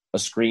a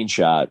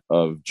screenshot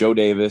of Joe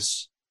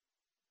Davis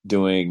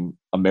doing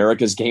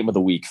America's Game of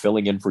the Week,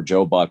 filling in for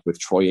Joe Buck with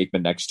Troy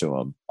Aikman next to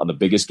him on the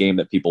biggest game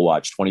that people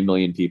watch, 20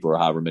 million people or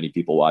however many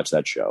people watch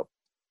that show.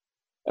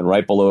 And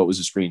right below it was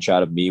a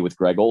screenshot of me with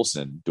Greg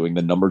Olson doing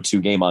the number 2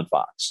 game on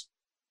Fox.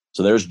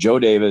 So there's Joe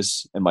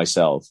Davis and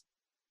myself,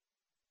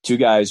 2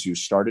 guys who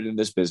started in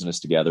this business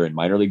together in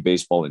minor league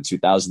baseball in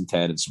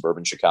 2010 in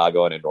suburban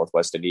Chicago and in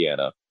Northwest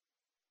Indiana.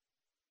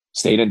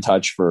 Stayed in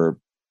touch for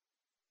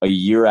a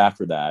year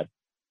after that,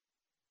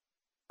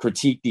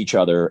 critiqued each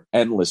other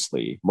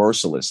endlessly,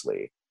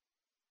 mercilessly.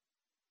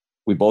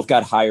 We both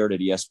got hired at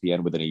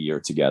ESPN within a year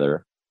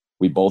together.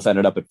 We both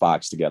ended up at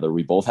Fox together.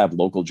 We both have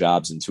local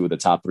jobs in 2 of the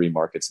top 3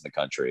 markets in the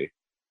country.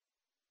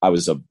 I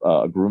was a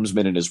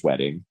groomsman in his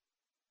wedding.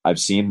 I've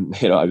seen,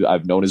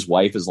 I've known his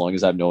wife as long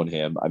as I've known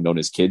him. I've known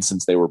his kids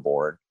since they were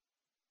born.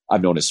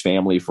 I've known his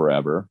family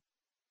forever.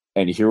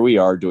 And here we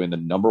are doing the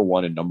number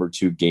 1 and number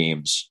 2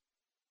 games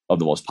of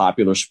the most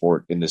popular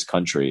sport in this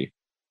country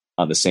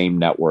on the same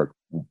network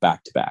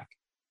back to back,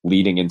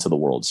 leading into the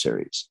World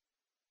Series.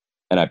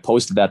 And I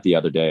posted that the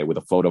other day with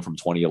a photo from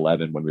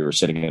 2011 when we were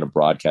sitting in a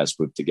broadcast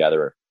booth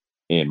together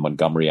in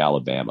Montgomery,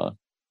 Alabama.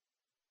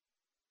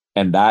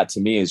 And that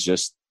to me is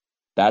just,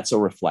 that's a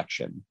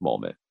reflection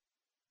moment.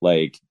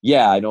 Like,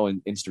 yeah, I know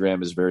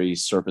Instagram is very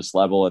surface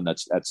level, and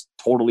that's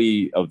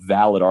totally a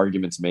valid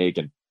argument to make.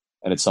 And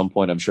at some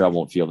point, I'm sure I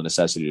won't feel the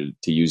necessity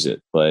to use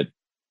it. But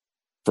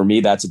for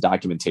me, that's a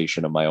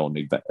documentation of my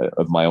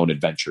own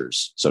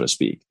adventures, so to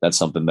speak. That's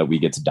something that we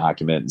get to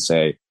document and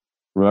say,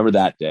 remember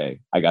that day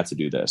I got to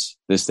do this.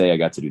 This day I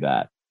got to do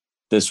that.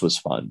 This was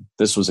fun.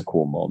 This was a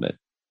cool moment.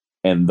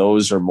 And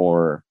those are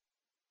more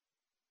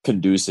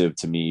conducive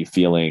to me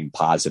feeling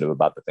positive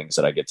about the things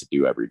that I get to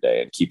do every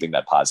day and keeping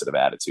that positive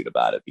attitude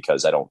about it,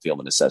 because I don't feel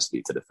the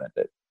necessity to defend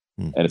it.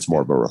 And it's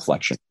more of a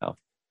reflection now.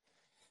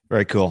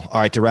 Very cool.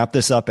 All right. To wrap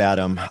this up,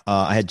 Adam,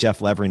 I had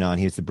Jeff Levering on.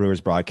 He's the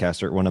Brewers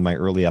broadcaster at one of my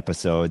early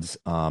episodes.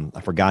 I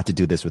forgot to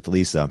do this with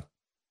Lisa,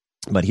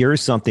 but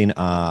here's something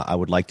I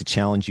would like to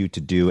challenge you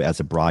to do as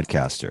a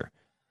broadcaster.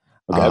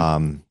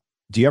 Okay.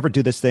 Do you ever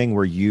do this thing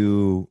where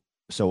to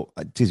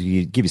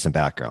give you some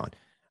background,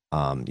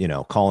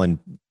 calling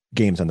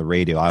games on the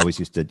radio? I always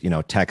used to,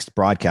 text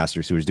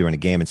broadcasters who was doing a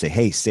game and say,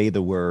 hey, say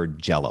the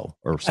word Jello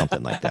or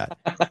something like that,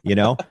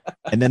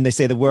 and then they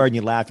say the word and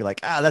you laugh. You're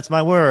like, that's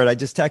my word. I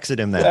just texted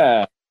him that.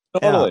 Yeah,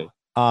 totally.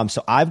 Yeah.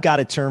 So I've got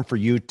a term for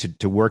you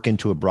to work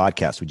into a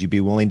broadcast. Would you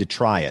be willing to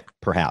try it?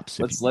 Perhaps.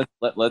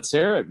 Let's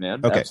hear it,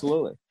 man. Okay.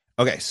 Absolutely.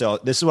 Okay. So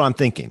this is what I'm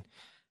thinking.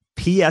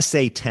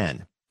 PSA 10.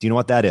 Do you know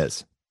what that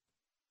is?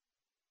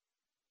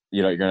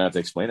 You're going to have to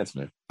explain it to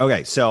me.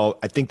 Okay. So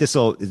I think is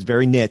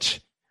very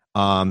niche.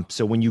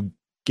 So when you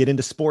get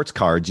into sports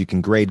cards, you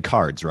can grade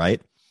cards,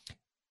 right?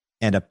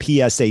 And a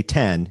PSA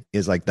 10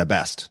 is like the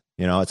best,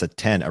 it's a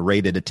 10,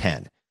 rated a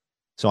 10.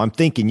 So I'm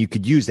thinking you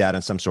could use that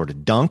on some sort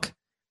of dunk,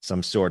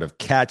 some sort of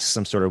catch,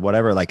 some sort of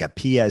whatever, like a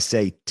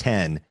PSA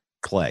 10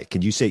 play.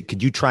 Could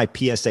you try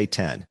PSA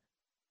 10?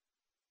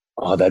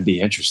 Oh, that'd be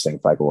interesting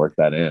if I could work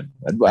that in.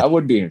 I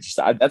would be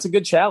interested. That's a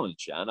good challenge,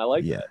 John. I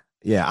like that.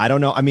 Yeah. I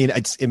don't know. I mean,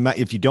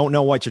 if you don't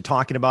know what you're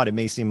talking about, it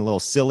may seem a little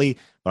silly,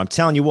 but I'm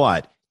telling you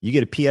what, you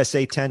get a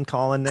PSA 10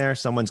 call in there,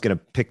 someone's going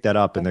to pick that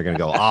up and they're going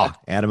to go,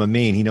 Adam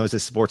Amin, he knows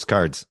his sports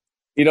cards.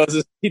 He knows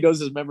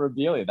his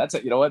memorabilia. That's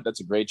it. You know what? That's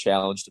a great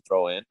challenge to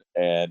throw in,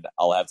 and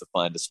I'll have to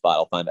find a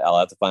spot. I'll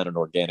have to find an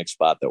organic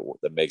spot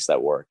that makes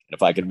that work. And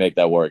if I can make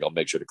that work, I'll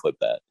make sure to clip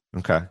that.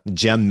 Okay.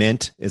 Gem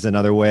mint is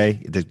another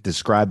way to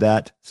describe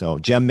that. So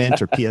gem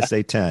mint or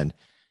PSA 10.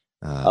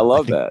 I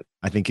love that.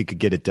 I think you could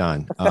get it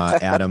done,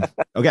 Adam.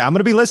 Okay. I'm going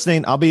to be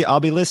listening. I'll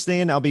be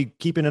listening. I'll be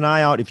keeping an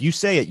eye out. If you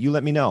say it, you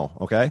let me know.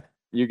 Okay.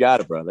 You got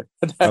it, brother.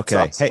 Okay.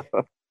 Awesome. Hey,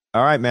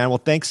 all right, man. Well,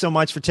 thanks so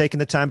much for taking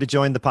the time to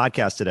join the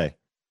podcast today.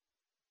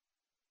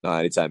 No,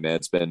 anytime, man.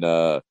 It's been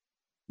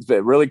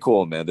really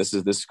cool, man. This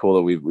is cool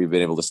that we've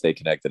been able to stay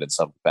connected in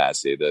some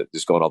capacity.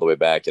 Just going all the way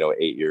back,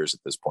 8 years at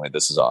this point.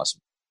 This is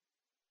awesome.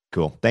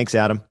 Cool. Thanks,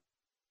 Adam.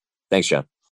 Thanks, John.